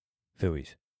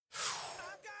 Fooey's.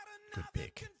 Good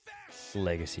pick.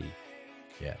 Legacy.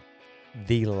 Yeah.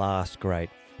 The last great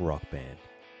rock band.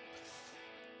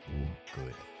 Ooh,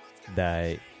 good.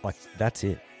 That's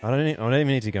it. I don't even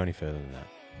need to go any further than that.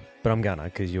 but I'm gonna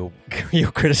because you'll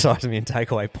criticize me and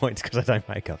take away points because I don't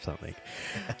make up something.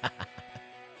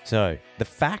 So the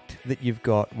fact that you've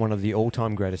got one of the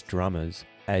all-time greatest drummers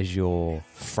as your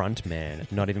front man,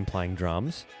 not even playing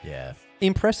drums, Yeah.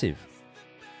 impressive.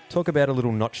 Talk about a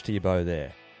little notch to your bow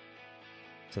there.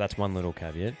 So that's one little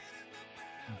caveat.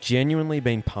 Genuinely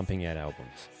been pumping out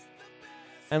albums.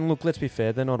 And look, let's be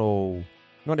fair,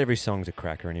 not every song's a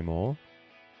cracker anymore,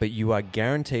 but you are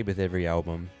guaranteed with every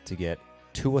album to get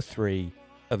 2 or 3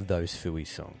 of those Fooey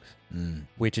songs.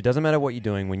 Which it doesn't matter what you're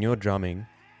doing, when you're drumming,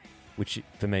 which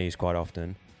for me is quite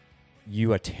often,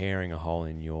 you are tearing a hole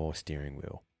in your steering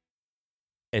wheel.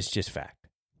 It's just fact.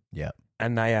 Yeah.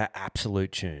 And they are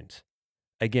absolute tunes.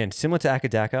 Again, similar to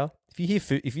Akadaka,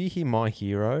 if you hear My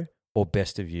Hero or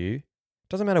Best of You,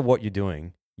 doesn't matter what you're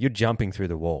doing, you're jumping through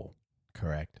the wall.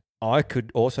 Correct. I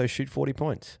could also shoot 40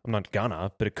 points. I'm not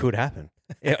gonna, but it could happen.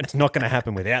 It's not going to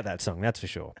happen without that song, that's for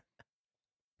sure.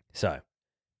 So,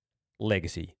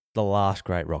 Legacy, the last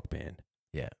great rock band.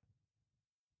 Yeah.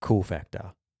 Cool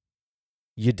factor.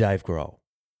 You're Dave Grohl.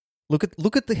 Look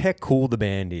at how cool the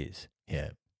band is. Yeah.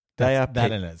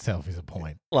 That in itself is a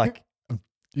point. Like,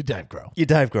 You're Dave Grohl. you're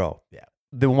Dave Grohl. Yeah.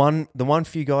 The one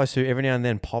few guys who every now and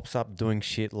then pops up doing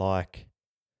shit like,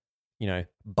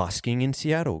 busking in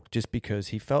Seattle just because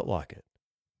he felt like it.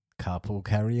 Carpool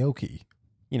karaoke.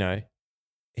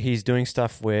 He's doing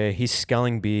stuff where he's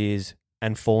sculling beers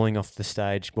and falling off the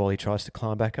stage while he tries to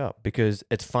climb back up because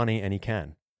it's funny and he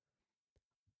can.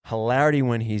 Hilarity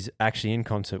when he's actually in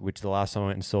concert, which the last time I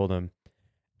went and saw them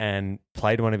and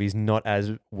played one of his not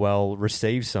as well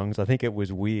received songs. I think it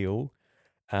was Wheel.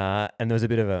 And there was a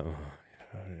bit of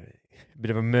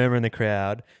a murmur in the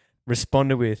crowd.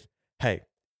 Responded with, "Hey,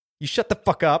 you shut the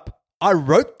fuck up. I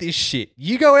wrote this shit.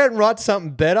 You go out and write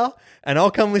something better and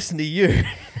I'll come listen to you."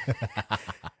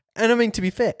 And I mean, to be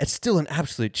fair, it's still an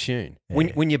absolute tune.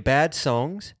 Yeah. When your bad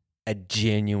songs are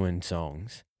genuine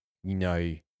songs,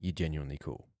 you're genuinely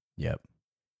cool. Yep.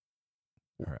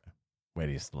 All right. Where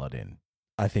do you slot in?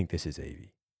 I think this is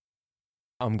Evie.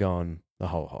 I'm going the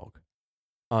whole hog.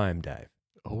 I am Dave.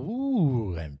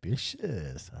 Ooh,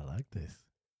 ambitious. I like this.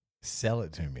 Sell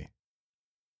it to me.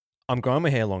 I'm growing my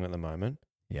hair long at the moment.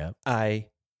 Yep. A,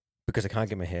 because I can't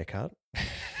get my hair cut.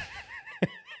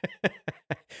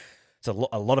 So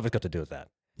a lot of it's got to do with that.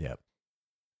 Yep.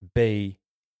 B,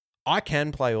 I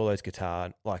can play all those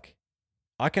guitar,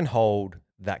 I can hold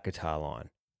that guitar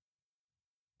line.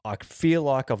 I feel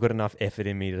like I've got enough effort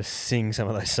in me to sing some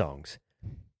of those songs.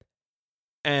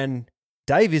 And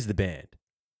Dave is the band.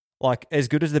 As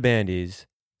good as the band is,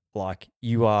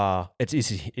 you are, it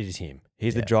is him.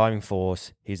 He's the driving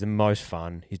force. He's the most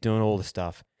fun. He's doing all the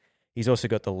stuff. He's also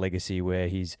got the legacy where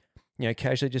he's,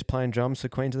 casually just playing drums for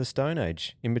Queens of the Stone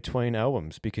Age in between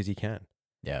albums because he can.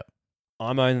 Yep.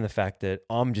 I'm owning the fact that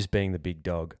I'm just being the big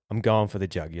dog. I'm going for the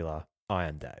jugular. I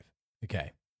am Dave.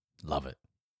 Okay. Love it.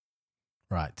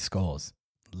 Right. Scores.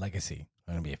 Legacy.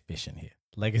 I'm going to be efficient here.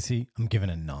 Legacy, I'm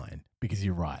giving a 9 because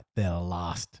you're right. They're the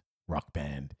last rock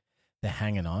band. They're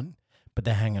hanging on, but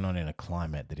they're hanging on in a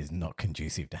climate that is not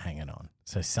conducive to hanging on.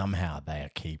 So somehow they are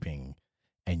keeping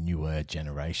a newer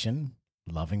generation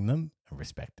loving them and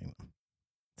respecting them.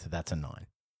 So that's a 9.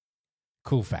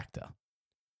 Cool factor.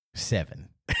 7.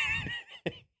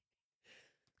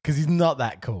 Because he's not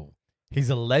that cool. He's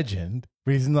a legend,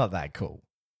 but he's not that cool.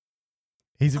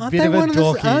 He's a bit of a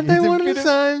dorky. Aren't they one of the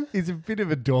same? He's a bit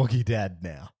of a dorky dad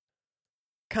now.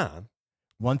 Can't.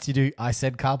 Once you do, I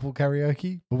said carpool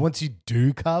karaoke, but once you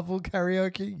do carpool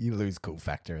karaoke, you lose cool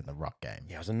factor in the rock game.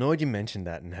 Yeah, I was annoyed you mentioned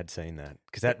that and had seen that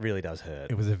because that really does hurt.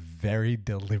 It was a very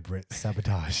deliberate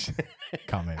sabotage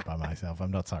comment by myself. I'm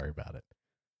not sorry about it.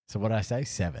 So what did I say?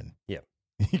 7. Yep.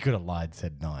 You could have lied,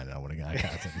 said 9, and I would have gone, okay,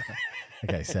 I said 9.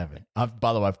 Okay, 7.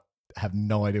 By the way, I have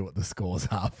no idea what the scores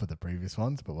are for the previous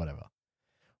ones, but whatever.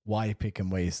 Why you pick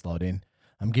and where you slot in.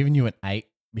 I'm giving you an 8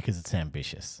 because it's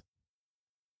ambitious.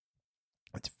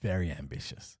 It's very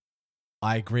ambitious.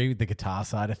 I agree with the guitar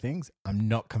side of things. I'm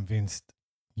not convinced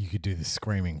you could do the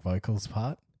screaming vocals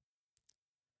part.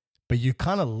 But you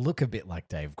kind of look a bit like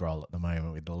Dave Grohl at the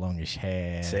moment with the longish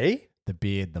hair. See? The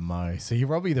beard, the mo. So you're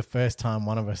probably the first time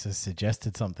one of us has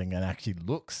suggested something and actually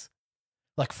looks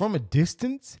like from a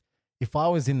distance. If I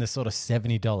was in the sort of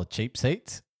 $70 cheap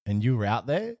seats and you were out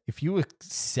there, if you were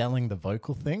selling the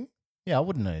vocal thing, yeah, I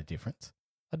wouldn't know the difference.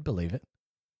 I'd believe it.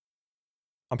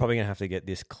 I'm probably going to have to get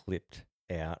this clipped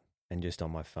out and just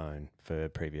on my phone for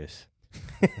previous.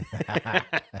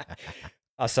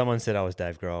 Someone said I was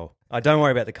Dave Grohl. Don't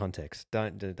worry about the context.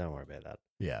 Don't worry about that.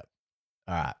 Yeah.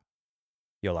 All right.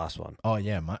 Your last one. Oh,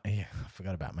 yeah. I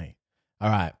forgot about me. All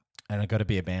right. And I got to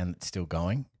be a band that's still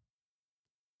going.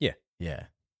 Yeah. Yeah.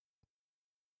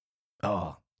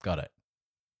 Oh, got it.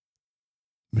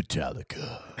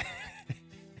 Metallica.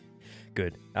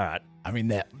 Good. All right. I mean,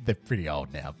 they're pretty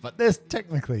old now, but they're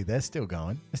still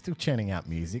going. They're still churning out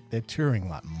music. They're touring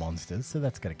like monsters, so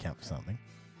that's got to count for something.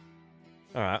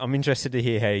 All right. I'm interested to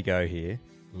hear how you go here.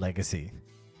 Legacy.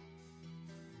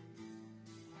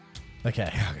 Okay,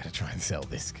 I've got to try and sell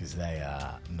this because they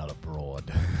are not a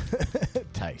broad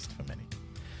taste for many.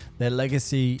 Their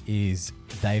legacy is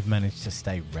they've managed to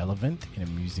stay relevant in a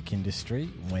music industry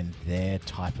when their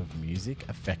type of music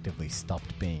effectively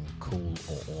stopped being cool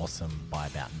or awesome by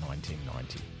about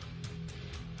 1990.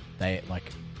 They,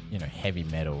 heavy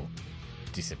metal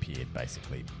disappeared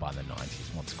basically by the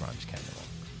 90s once grunge came along.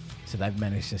 So they've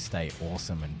managed to stay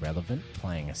awesome and relevant,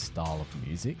 playing a style of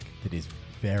music that is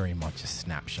very much a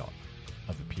snapshot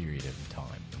of a period of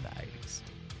time in the 80s.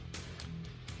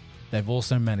 They've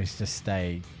also managed to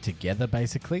stay together,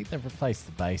 basically. They've replaced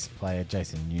the bass player,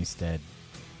 Jason Newsted.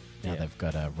 Now they've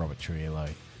got Robert Trujillo.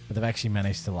 But they've actually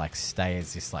managed to stay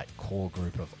as this core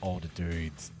group of older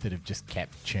dudes that have just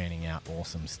kept churning out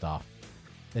awesome stuff.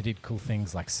 They did cool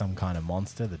things like Some Kind of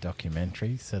Monster, the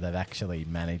documentary. So they've actually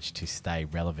managed to stay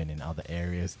relevant in other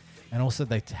areas. And also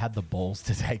they had the balls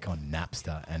to take on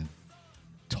Napster and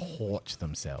torch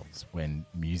themselves when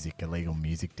illegal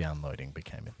music downloading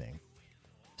became a thing.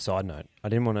 Side note, I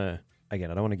don't want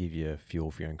to give you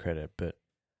fuel for your own credit,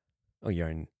 or your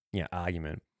own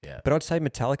argument. Yeah. But I'd say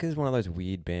Metallica is one of those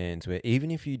weird bands where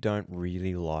even if you don't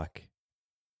really like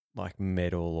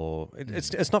metal or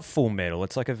it's not full metal,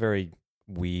 it's like a very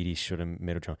weirdish sort of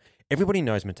metal genre. Everybody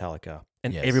knows Metallica,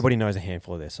 and everybody knows a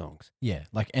handful of their songs. Yeah,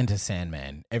 like Enter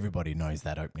Sandman, everybody knows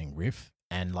that opening riff,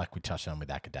 and like we touched on with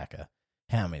Akadaka,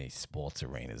 how many sports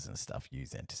arenas and stuff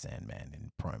use Enter Sandman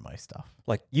in promo stuff?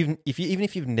 Like even if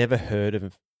you've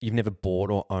never you've never bought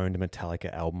or owned a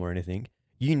Metallica album or anything,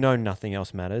 you know Nothing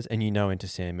Else Matters, and you know Enter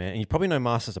Sandman, and you probably know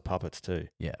Masters of Puppets too.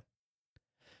 Yeah.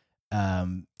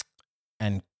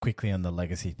 And quickly on the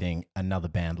legacy thing, another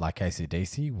band like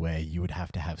AC/DC, where you would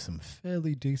have to have some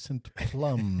fairly decent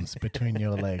plums between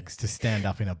your legs to stand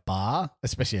up in a bar,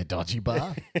 especially a dodgy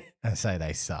bar, and say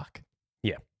they suck.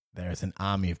 Yeah. There is an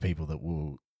army of people that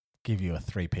will give you a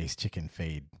 3-piece chicken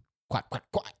feed, quack, quack,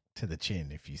 quack, to the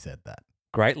chin if you said that.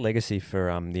 Great legacy for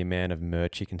the amount of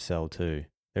merch you can sell too.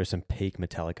 There's some peak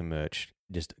Metallica merch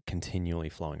just continually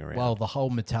flowing around. Well, the whole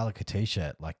Metallica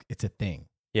t-shirt, it's a thing.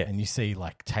 Yeah. And you see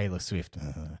Taylor Swift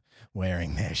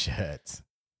wearing their shirts,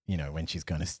 when she's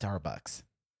going to Starbucks.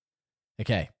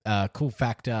 Okay. Cool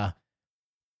factor.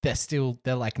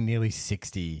 They're nearly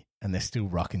 60 and they're still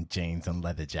rocking jeans and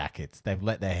leather jackets. They've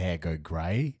let their hair go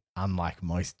grey, unlike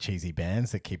most cheesy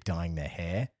bands that keep dyeing their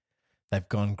hair. They've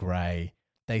gone grey.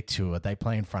 They tour. They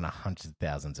play in front of hundreds of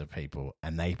thousands of people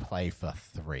and they play for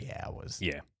 3 hours.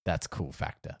 Yeah. That's cool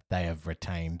factor. They have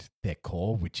retained their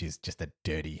core, which is just a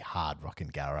dirty, hard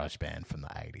rocking garage band from the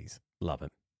 80s. Love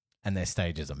it. And their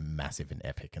stages are massive and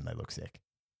epic and they look sick.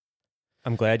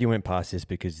 I'm glad you went past this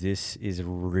because this is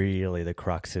really the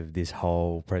crux of this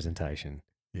whole presentation.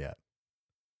 Yeah.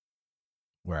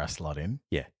 Where I slot in?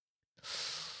 Yeah.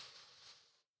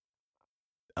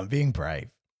 I'm being brave.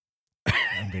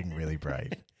 I'm being really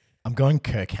brave. I'm going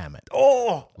Kirk Hammett.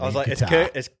 Oh! I was Lead like, guitar.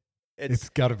 It's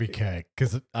got to be Kirk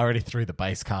because I already threw the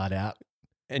bass card out.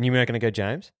 And you weren't going to go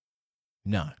James?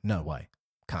 No way.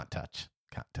 Can't touch.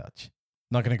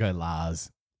 Not going to go Lars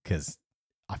because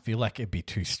I feel like it'd be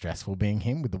too stressful being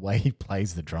him with the way he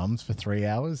plays the drums for 3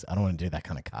 hours. I don't want to do that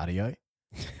kind of cardio.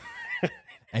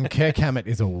 And Kirk Hammett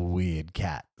is a weird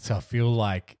cat. So I feel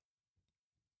like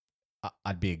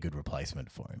I'd be a good replacement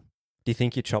for him. Do you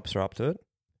think your chops are up to it?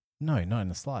 No, not in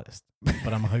the slightest.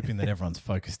 But I'm hoping that everyone's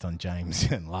focused on James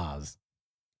and Lars.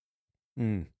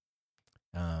 Mm.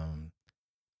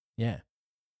 Yeah.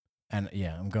 And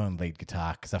I'm going lead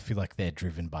guitar because I feel like they're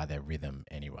driven by their rhythm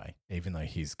anyway. Even though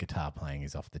his guitar playing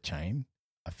is off the chain,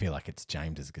 I feel like it's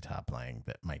James's guitar playing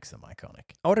that makes them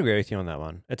iconic. I would agree with you on that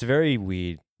one. It's very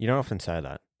weird. You don't often say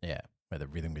that. Yeah, where the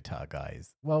rhythm guitar guy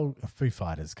is. Well, Foo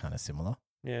Fighters kind of similar.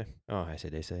 Yeah. Oh,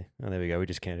 AC/DC. Oh, there we go. We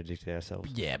just contradicted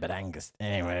ourselves. Yeah, but Angus.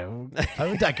 Anyway, I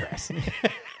will digress.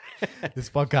 This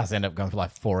podcast ended up going for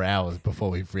like 4 hours before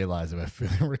we've realized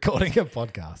we're recording a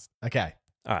podcast. Okay.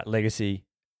 All right. Legacy.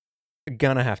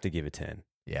 Gonna have to give it 10.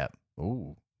 Yep.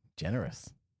 Ooh, generous.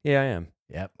 Yeah, I am.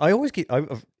 Yep. I always get.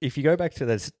 If we go back to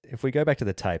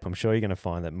the tape, I'm sure you're going to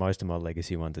find that most of my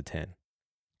legacy ones are 10.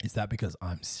 Is that because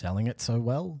I'm selling it so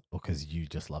well, or because you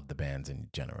just love the bands and you're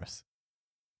generous?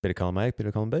 Bit of column A, bit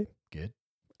of column B. Good.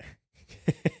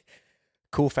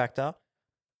 Cool factor.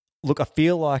 Look, I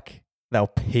feel like they'll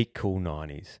peak cool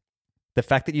 90s. The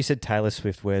fact that you said Taylor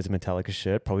Swift wears a Metallica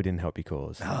shirt probably didn't help your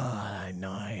cause. Oh, I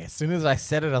know. As soon as I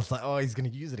said it, I was like, oh, he's going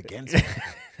to use it against me.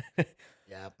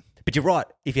 Yep. But you're right.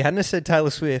 If you hadn't have said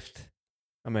Taylor Swift,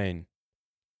 I mean,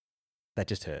 that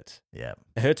just hurts. Yeah.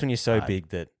 It hurts when you're so big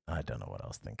that... I don't know what I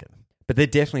was thinking. But they're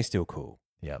definitely still cool.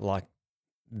 Yeah. Like,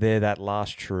 they're that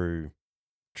last true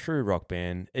rock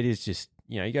band. It is just,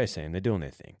 you go see them. They're doing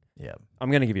their thing. Yeah.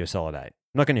 I'm going to give you a solid 8. I'm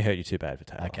not going to hurt you too bad for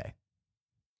Taylor. Okay.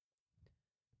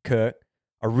 Kurt,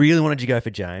 I really wanted you to go for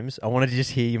James. I wanted to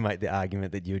just hear you make the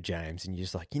argument that you're James, and you're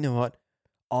just like, you know what?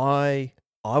 I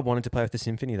wanted to play with the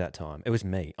symphony that time. It was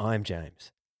me. I'm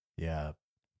James. Yeah.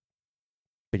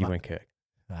 But you went Kirk.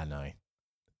 I know.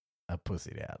 I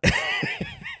pussied out.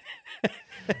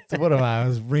 So what am I? I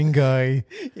was Ringo.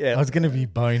 Yeah. I was going to be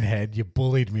Bonehead. You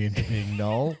bullied me into being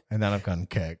Noel, and then I've gone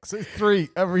Kirk. So 3.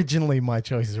 Originally, my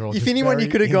choices are all. If anyone you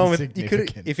could have gone with,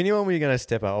 insignificant. if anyone were going to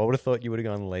step up, I would have thought you would have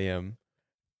gone Liam.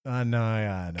 I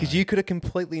know. Because you could have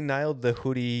completely nailed the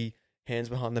hoodie, hands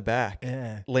behind the back,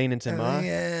 Yeah. lean into Mark.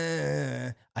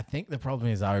 Yeah. I think the problem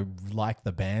is I like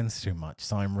the bands too much,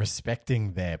 so I'm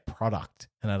respecting their product,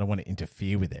 and I don't want to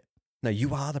interfere with it. No,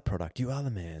 you are the product. You are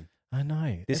the man. I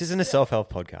know. This isn't a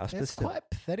self-help podcast, but It's still. quite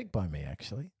pathetic by me,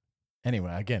 actually.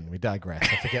 Anyway, again, we digress.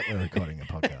 I forget we're recording a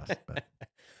podcast. But.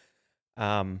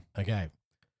 Okay.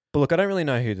 But look, I don't really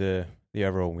know who the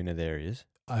overall winner there is.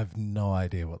 I have no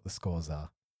idea what the scores are.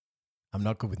 I'm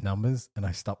not good with numbers, and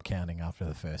I stopped counting after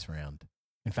the first round.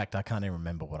 In fact, I can't even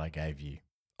remember what I gave you.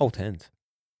 All 10s.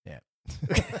 Yeah.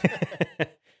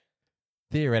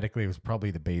 Theoretically, it was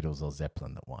probably the Beatles or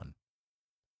Zeppelin that won.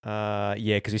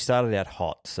 Yeah, because we started out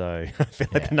hot, so I feel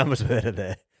like the numbers were better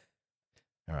there.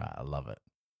 All right, I love it.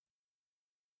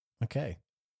 Okay.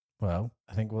 Well,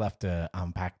 I think we'll have to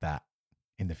unpack that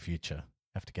in the future.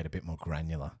 Have to get a bit more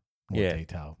granular, more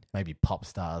detail. Maybe pop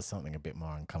stars, something a bit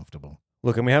more uncomfortable.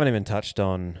 Look, and we haven't even touched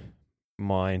on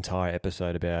my entire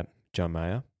episode about John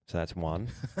Mayer, so that's one.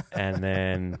 And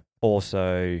then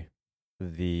also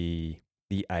the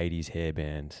 80s hair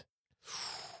bands.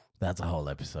 That's a whole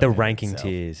episode. The in ranking itself.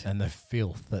 tiers. And the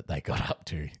filth that they got up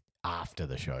to after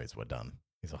the shows were done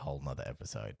is a whole nother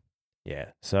episode.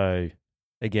 Yeah. So,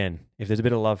 again, if there's a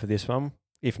bit of love for this one,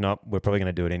 if not, we're probably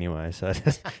going to do it anyway. So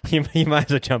you might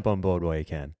as well jump on board while you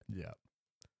can. Yeah.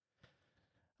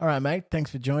 All right, mate.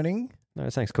 Thanks for joining. No,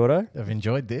 thanks, Cordo. I've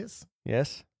enjoyed this.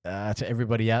 Yes. To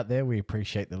everybody out there, we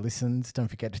appreciate the listens. Don't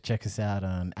forget to check us out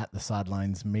on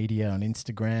 @TheSidelines Media on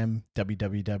Instagram,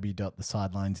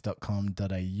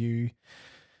 www.thesidelines.com.au.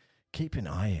 Keep an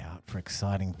eye out for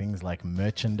exciting things like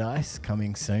merchandise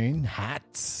coming soon,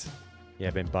 hats. Yeah,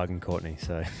 I've been bugging Courtney,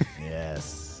 so.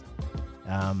 Yes.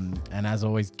 And as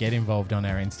always, get involved on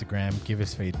our Instagram. Give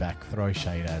us feedback. Throw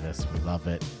shade at us. We love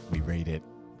it. We read it.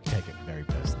 We take it very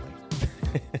personally.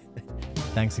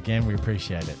 Thanks again. We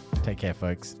appreciate it. Take care,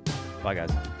 folks. Bye,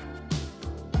 guys.